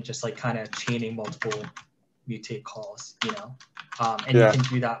imagine just like kind of chaining multiple mutate calls, and you can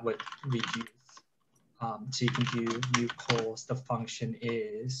do that with reduce. So you can do new calls. The function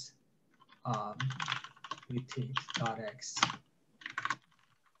is mutate.x.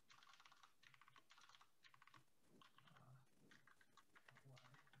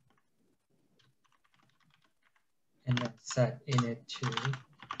 And then set init to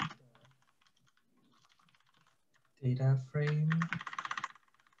the data frame.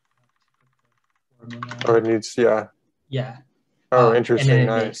 Oh, it needs, Yeah. Oh, interesting,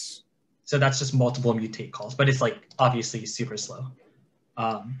 nice. So that's just multiple mutate calls, but it's like obviously super slow.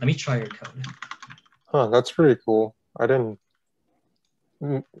 Let me try your code. Huh, that's pretty cool. I didn't,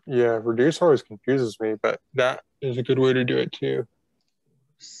 reduce always confuses me, but that is a good way to do it too.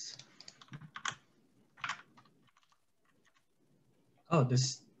 Oh,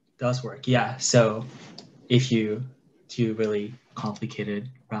 this does work. Yeah, so if you do really complicated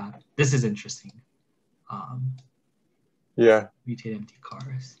wrap, this is interesting. Mutate empty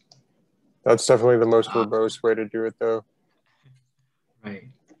cars. That's definitely the most verbose way to do it though. Right.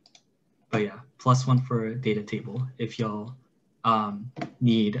 But yeah, +1 for data table. If y'all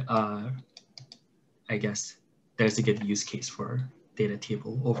need, I guess there's a good use case for data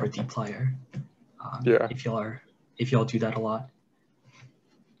table over dplyr. If y'all do that a lot.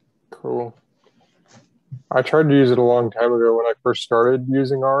 Cool. I tried to use it a long time ago when I first started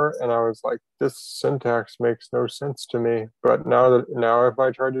using R, and I was like, this syntax makes no sense to me. But now if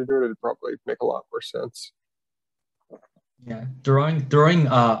I tried to do it, it'd probably make a lot more sense. Yeah, throwing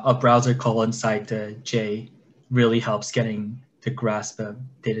a browser call inside the J really helps getting the grasp of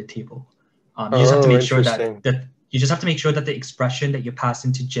data table. You just have to make sure that you just have to make sure that the expression that you pass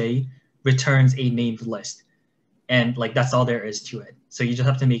into J returns a named list, and like that's all there is to it. So you just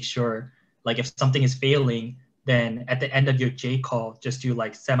have to make sure, like if something is failing, then at the end of your J call, just do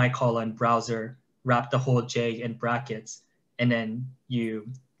like semicolon browser, wrap the whole J in brackets, and then the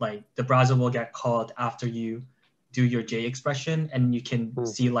browser will get called after you do your J expression, and you can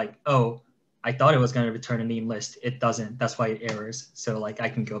see like, oh, I thought it was going to return a name list. It doesn't. That's why it errors. So like I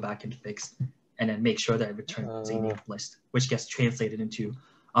can go back and fix and then make sure that it returns a named list, which gets translated into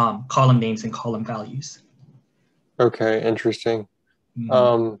column names and column values. Okay, interesting.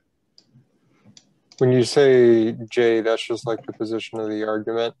 When you say J, that's just like the position of the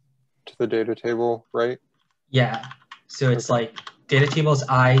argument to the data table, right? Yeah. So it's like data tables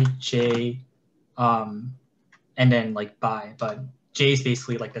I, J, and then like by, but J is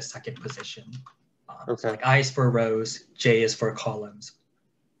basically like the second position. So like I is for rows, J is for columns,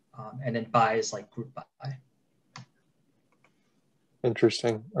 and then by is like group by.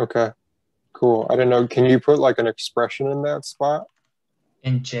 Interesting. Okay, cool. I don't know. Can you put like an expression in that spot?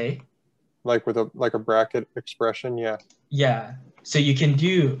 In J? Like with a bracket expression, yeah. Yeah. So you can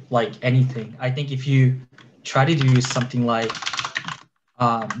do like anything. I think if you try to do something like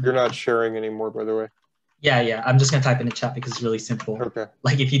you're not sharing anymore, by the way. Yeah. I'm just gonna type in the chat because it's really simple. Okay.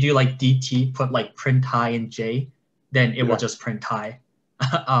 Like if you do like DT, put like print high in J, then it will just print high.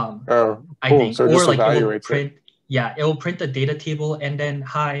 Cool. I think. So or just like it will evaluates print. Yeah, it will print the data table and then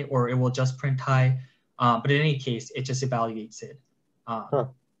high, or it will just print high. But in any case, it just evaluates it.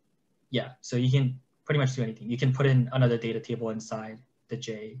 Yeah, so you can pretty much do anything. You can put in another data table inside the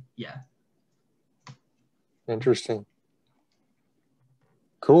J. Yeah. Interesting.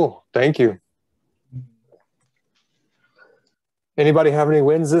 Cool. Thank you. Anybody have any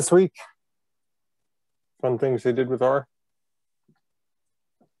wins this week? Fun things they did with R?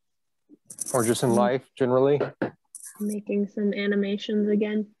 Or just in life generally? Making some animations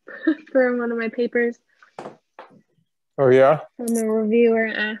again for one of my papers. Oh yeah? And the reviewer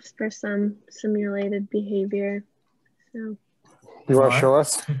asked for some simulated behavior. So you want to show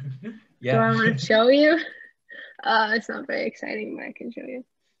us? Yeah. Do I want to show you? It's not very exciting, but I can show you.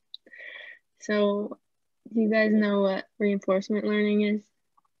 So do you guys know what reinforcement learning is?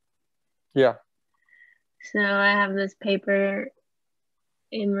 Yeah. So I have this paper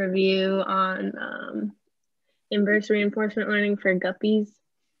in review on inverse reinforcement learning for guppies.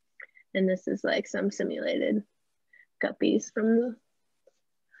 And this is like some simulated guppies from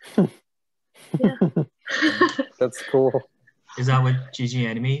the... Yeah. That's cool. Is that what GG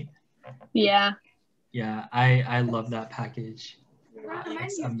Animate? Yeah. Yeah, I love that package.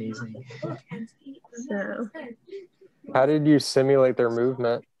 It's amazing. So how did you simulate their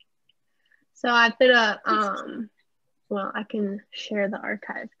movement? So I fit a well, I can share the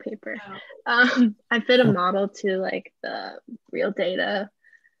archive paper. I fit a model to like the real data.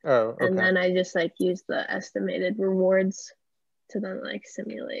 Oh, okay. And then I just like use the estimated rewards to then like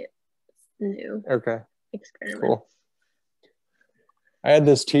simulate new experiments. Cool. I had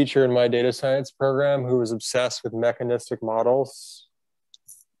this teacher in my data science program who was obsessed with mechanistic models.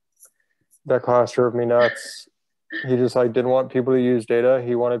 That class drove me nuts. He just like didn't want people to use data.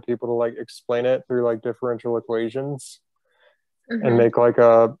 He wanted people to like explain it through like differential equations and make like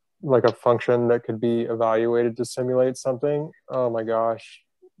a function that could be evaluated to simulate something. Oh my gosh.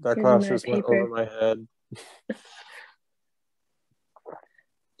 That class just went over my head.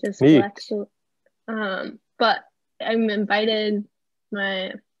 Just flex. But I'm invited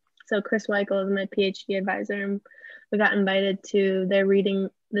so Chris Weichel is my PhD advisor, and we got invited to their reading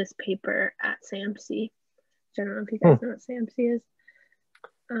this paper at SAMC. I don't know if you guys know what SAMC is.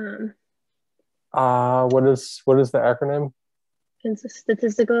 What is the acronym? It's a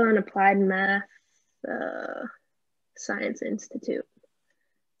Statistical and Applied Math Science Institute.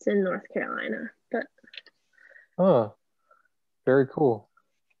 It's in North Carolina, but very cool.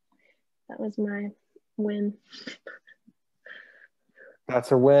 That was my win.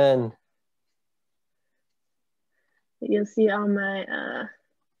 That's a win. You'll see all my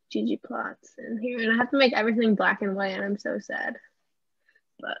GG plots in here, and I have to make everything black and white, and I'm so sad,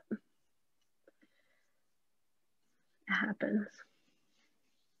 but it happens.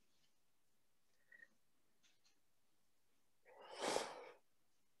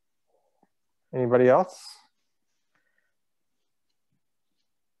 Anybody else?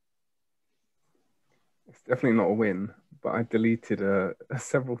 It's definitely not a win, but I deleted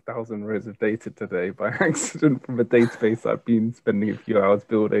several thousand rows of data today by accident from a database I've been spending a few hours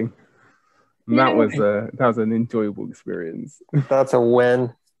building. And that was an enjoyable experience. That's a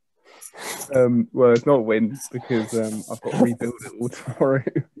win. Well, it's not a win because I've got to rebuild it all tomorrow.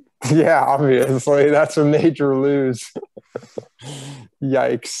 Yeah, obviously. That's a major lose.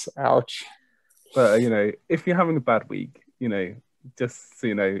 Yikes. Ouch. But, if you're having a bad week, just so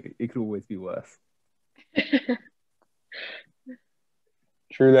you know, it could always be worse.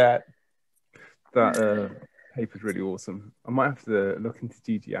 True that. That paper's really awesome. I might have to look into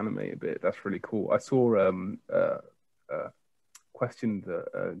GG Animate a bit. That's really cool. I saw a question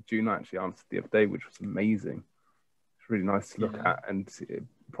that June actually answered the other day, which was amazing. It's really nice to look at, and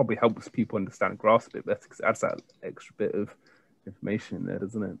probably helps people understand graphs a bit better because it adds that extra bit of information in there,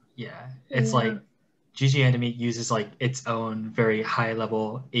 doesn't it? Yeah, it's like ggAnimate uses like its own very high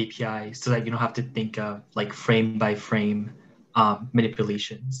level API so that you don't have to think of like frame by frame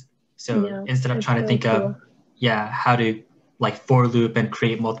manipulations. So instead of trying to think of how to like for loop and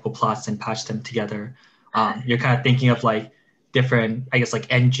create multiple plots and patch them together, you're kind of thinking of like different, I guess, like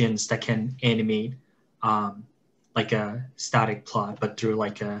engines that can animate like a static plot, but through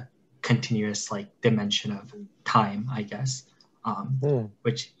like a continuous like dimension of time, I guess.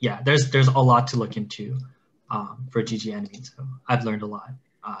 Which there's a lot to look into for ggAnimate. So I've learned a lot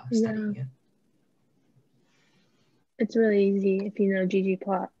studying it. It's really easy if you know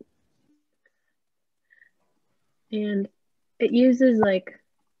ggplot. And it uses like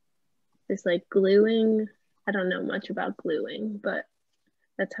this like gluing. I don't know much about gluing, but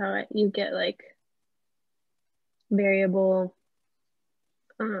that's how you get like variable,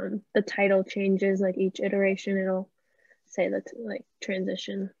 the title changes like each iteration, it'll say that's like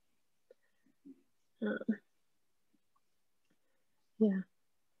transition. Well,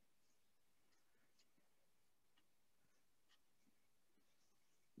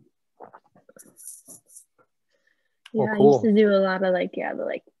 I cool. used to do a lot of like, to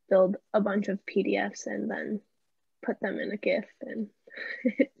like build a bunch of PDFs and then put them in a GIF, and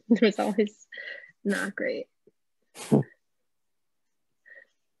it was always not great.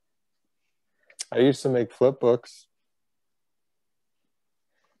 I used to make flip books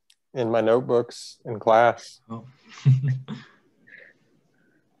in my notebooks in class. Oh.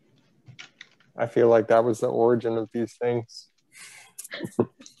 I feel like that was the origin of these things.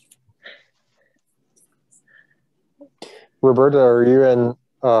 Roberta, are you in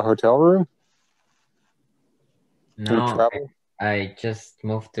a hotel room? No, I just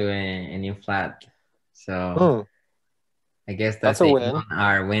moved to a new flat. So I guess that's a win. 1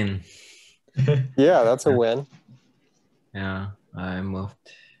 hour win. Yeah, that's a win. Yeah, I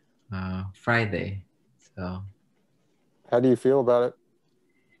moved Friday. So how do you feel about it?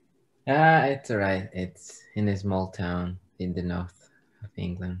 It's all right. It's in a small town in the north of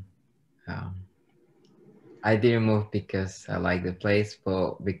England. I didn't move because I like the place,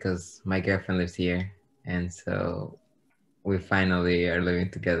 but because my girlfriend lives here. And so we finally are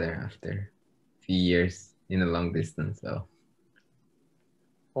living together after a few years in a long distance. So,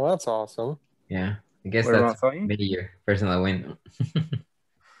 well, that's awesome. Yeah, I guess that's maybe your personal win.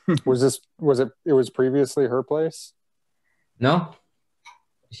 It was previously her place? No,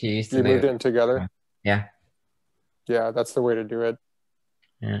 she used to You live. moved in together? Yeah. Yeah, that's the way to do it.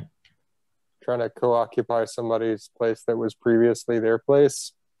 Yeah. Trying to co-occupy somebody's place that was previously their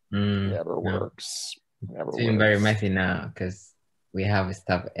place never works. It's been very messy now because we have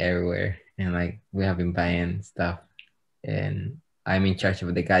stuff everywhere, and like we have been buying stuff, and I'm in charge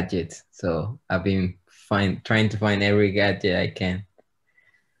of the gadgets. So I've been trying to find every gadget I can.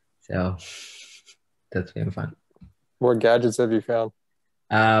 So that's been fun. What gadgets have you found?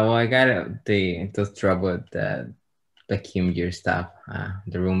 Well, I got those robot vacuum your stuff.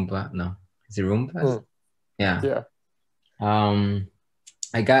 The Roomba. No, is it Roomba? Yeah.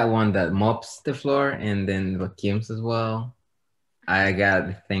 I got one that mops the floor and then vacuums as well. I got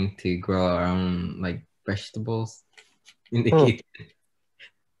the thing to grow our own like vegetables in the kitchen.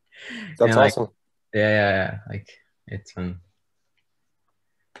 That's awesome. Yeah. Like it's fun.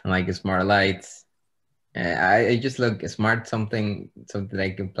 And like smart lights. I just look smart something I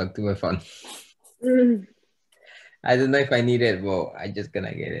can plug to my phone. I don't know if I need it, but I'm just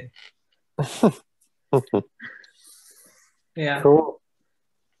gonna get it. Yeah. Cool.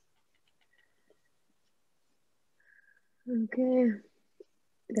 Okay.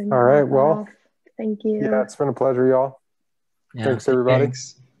 All right. Well, thank you. Yeah, it's been a pleasure, y'all. Yeah, thanks, everybody.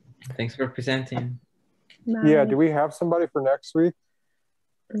 Thanks for presenting. Bye. Yeah, do we have somebody for next week?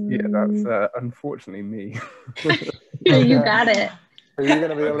 Yeah, that's unfortunately me. You got it. Are you going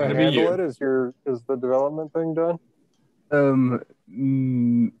to be able to handle it? Is the development thing done?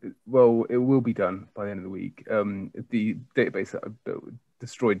 Well, it will be done by the end of the week. The database that I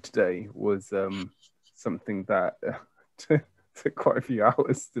destroyed today was something that took quite a few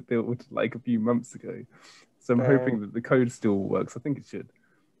hours to build, like a few months ago. So I'm hoping that the code still works. I think it should.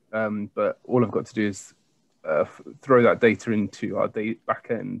 But all I've got to do is throw that data into our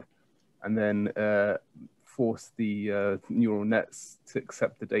backend, and then force the neural nets to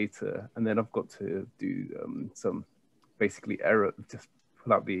accept the data. And then I've got to do some basically error, just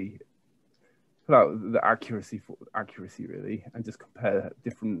pull out the accuracy really, and just compare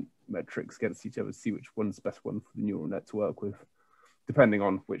different metrics against each other, see which one's the best one for the neural net to work with, depending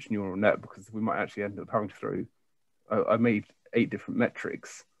on which neural net, because we might actually end up having to throw. I made 8 different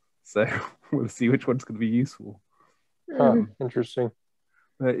metrics. So we'll see which one's going to be useful. Interesting.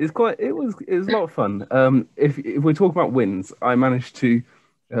 It was a lot of fun. If we're talking about wins, I managed to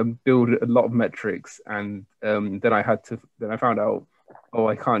build a lot of metrics, and then I found out,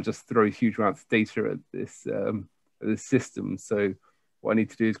 I can't just throw huge amounts of data at this system. So what I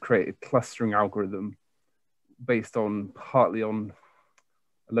need to do is create a clustering algorithm based partly on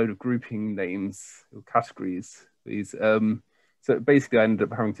a load of grouping names or categories. So basically, I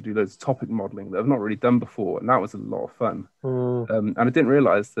ended up having to do loads of topic modeling that I've not really done before, and that was a lot of fun. And I didn't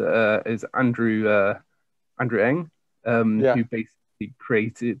realize that is Andrew Eng, who basically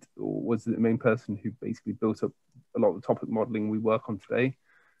created, or was the main person who basically built up a lot of the topic modeling we work on today.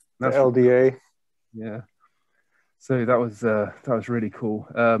 The LDA. Yeah. So that was really cool.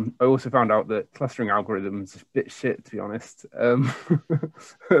 I also found out that clustering algorithms are a bit shit, to be honest.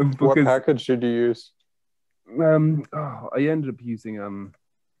 What package did you use? I ended up using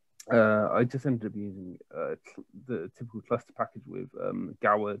the typical cluster package with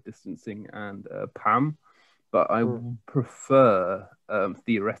Gower distancing and PAM, but I prefer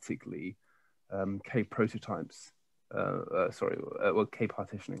theoretically K prototypes. K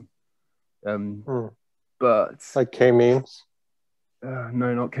partitioning. But like K-means?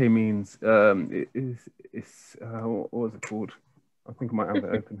 No, not K-means. It's what was it called? I think I might have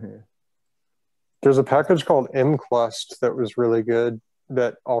it open here. There's a package called mclust that was really good,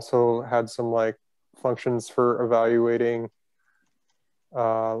 that also had some like functions for evaluating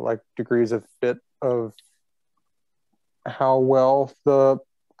like degrees of fit of how well the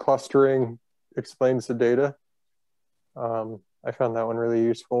clustering explains the data. I found that one really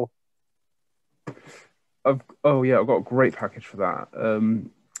useful. I've got a great package for that.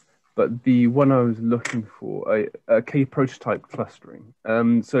 But the one I was looking for, a K prototype clustering.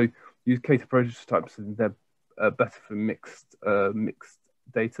 So use K prototypes, and they're better for mixed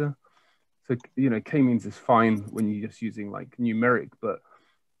data. So K-means is fine when you're just using like numeric, but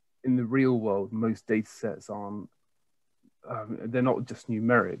in the real world, most data sets aren't. They're not just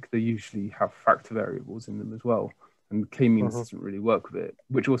numeric. They usually have factor variables in them as well. And K-means doesn't really work with it,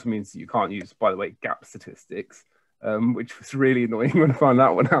 which also means that you can't use, by the way, gap statistics, which was really annoying when I found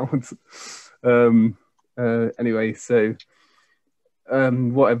that one out. Anyway, so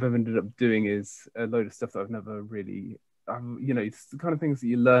what I've ended up doing is a load of stuff that I've never really, it's the kind of things that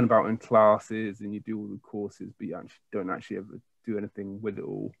you learn about in classes and you do all the courses, but you don't actually ever do anything with it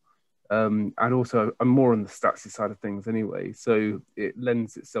all. And also, I'm more on the statsy side of things anyway, so it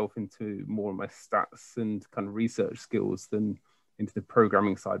lends itself into more of my stats and kind of research skills than into the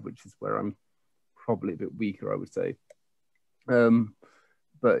programming side, which is where I'm probably a bit weaker, I would say.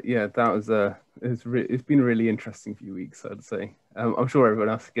 But yeah, that was it's been a really interesting few weeks, I'd say. I'm sure everyone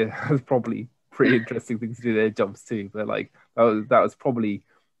else has probably pretty interesting things to do their jobs too, but like that was probably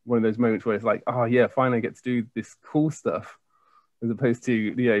one of those moments where it's like, oh yeah, finally I get to do this cool stuff, as opposed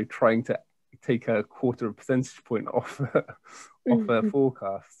to trying to take a quarter of a percentage point off a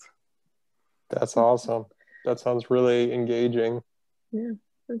forecast. That's awesome. That sounds really engaging. Yeah,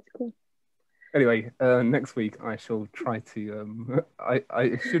 that's cool. Anyway, next week I shall try to.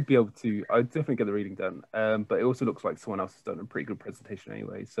 I should be able to. I definitely get the reading done. But it also looks like someone else has done a pretty good presentation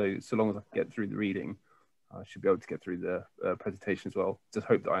anyway. So long as I can get through the reading, I should be able to get through the presentation as well. Just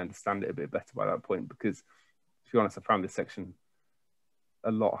hope that I understand it a bit better by that point, because to be honest, I found this section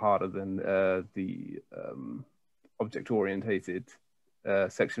a lot harder than the object-orientated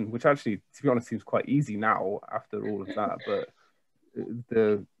section, which actually, to be honest, seems quite easy now after all of that. But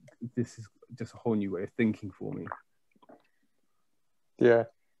this is just a whole new way of thinking for me. Yeah,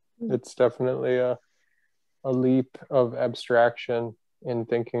 it's definitely a leap of abstraction in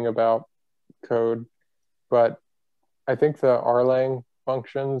thinking about code. But I think the Erlang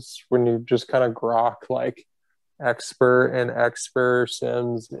functions, when you just kind of grok like expr and expr,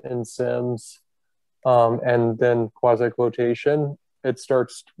 sims and sims, and then quasiquotation, it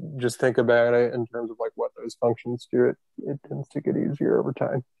starts, just think about it in terms of like what those functions do. It tends to get easier over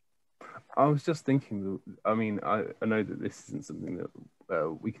time. I was just thinking, I mean, I know that this isn't something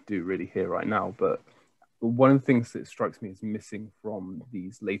that we can do really here right now, but one of the things that strikes me as missing from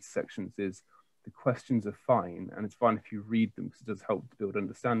these later sections is the questions are fine, and it's fine if you read them because it does help to build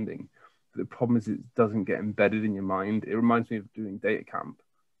understanding. But the problem is it doesn't get embedded in your mind. It reminds me of doing data camp,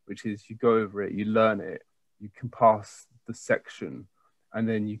 which is you go over it, you learn it, you can pass the section, and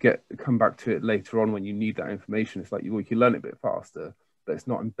then you come back to it later on when you need that information. It's like you can learn it a bit faster, but it's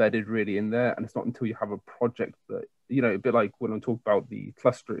not embedded really in there. And it's not until you have a project that, a bit like when I talked about the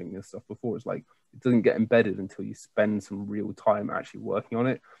clustering and stuff before, it's like it doesn't get embedded until you spend some real time actually working on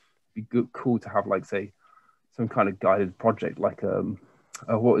it. It'd be cool to have, like, say, some kind of guided project, like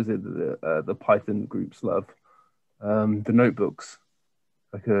what is it the Python groups love, the notebooks,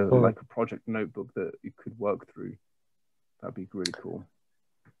 like a project notebook that you could work through. That'd be really cool.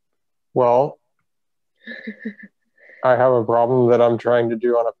 Well, I have a problem that I'm trying to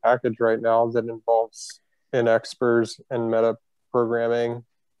do on a package right now that involves NXpers and meta programming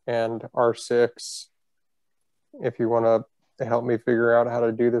and R6. If you want to help me figure out how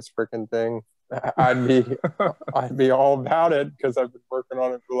to do this freaking thing, I'd be all about it, because I've been working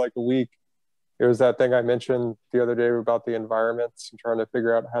on it for like a week. It was that thing I mentioned the other day about the environments and trying to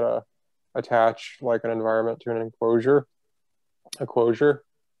figure out how to attach like an environment to an enclosure,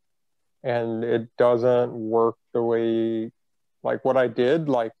 and it doesn't work the way, like what I did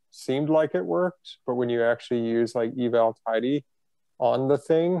like seemed like it worked, but when you actually use like eval tidy on the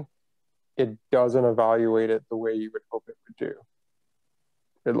thing, it doesn't evaluate it the way you would hope it would do.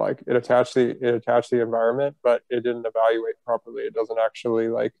 It attached the environment, but it didn't evaluate properly. It doesn't actually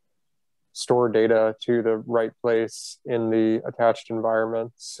like store data to the right place in the attached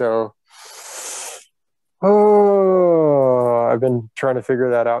environment. So I've been trying to figure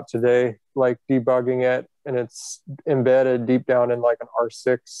that out today, like debugging it, and it's embedded deep down in like an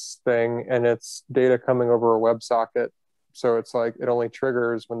R6 thing, and it's data coming over a WebSocket. So it's like it only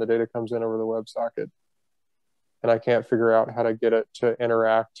triggers when the data comes in over the WebSocket. And I can't figure out how to get it to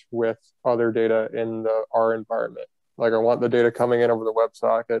interact with other data in the R environment. Like I want the data coming in over the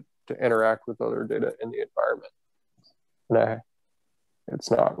WebSocket to interact with other data in the environment. Nah, it's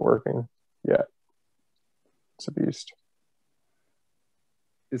not working yet. It's a beast.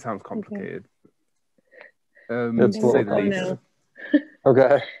 It sounds complicated. It's to say the least.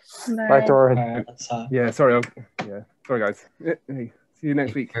 Okay. Bye, Thorin. Yeah, sorry. Sorry, guys. See you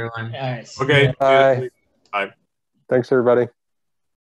next week. Everyone. Nice. Okay. Bye. Thanks, everybody.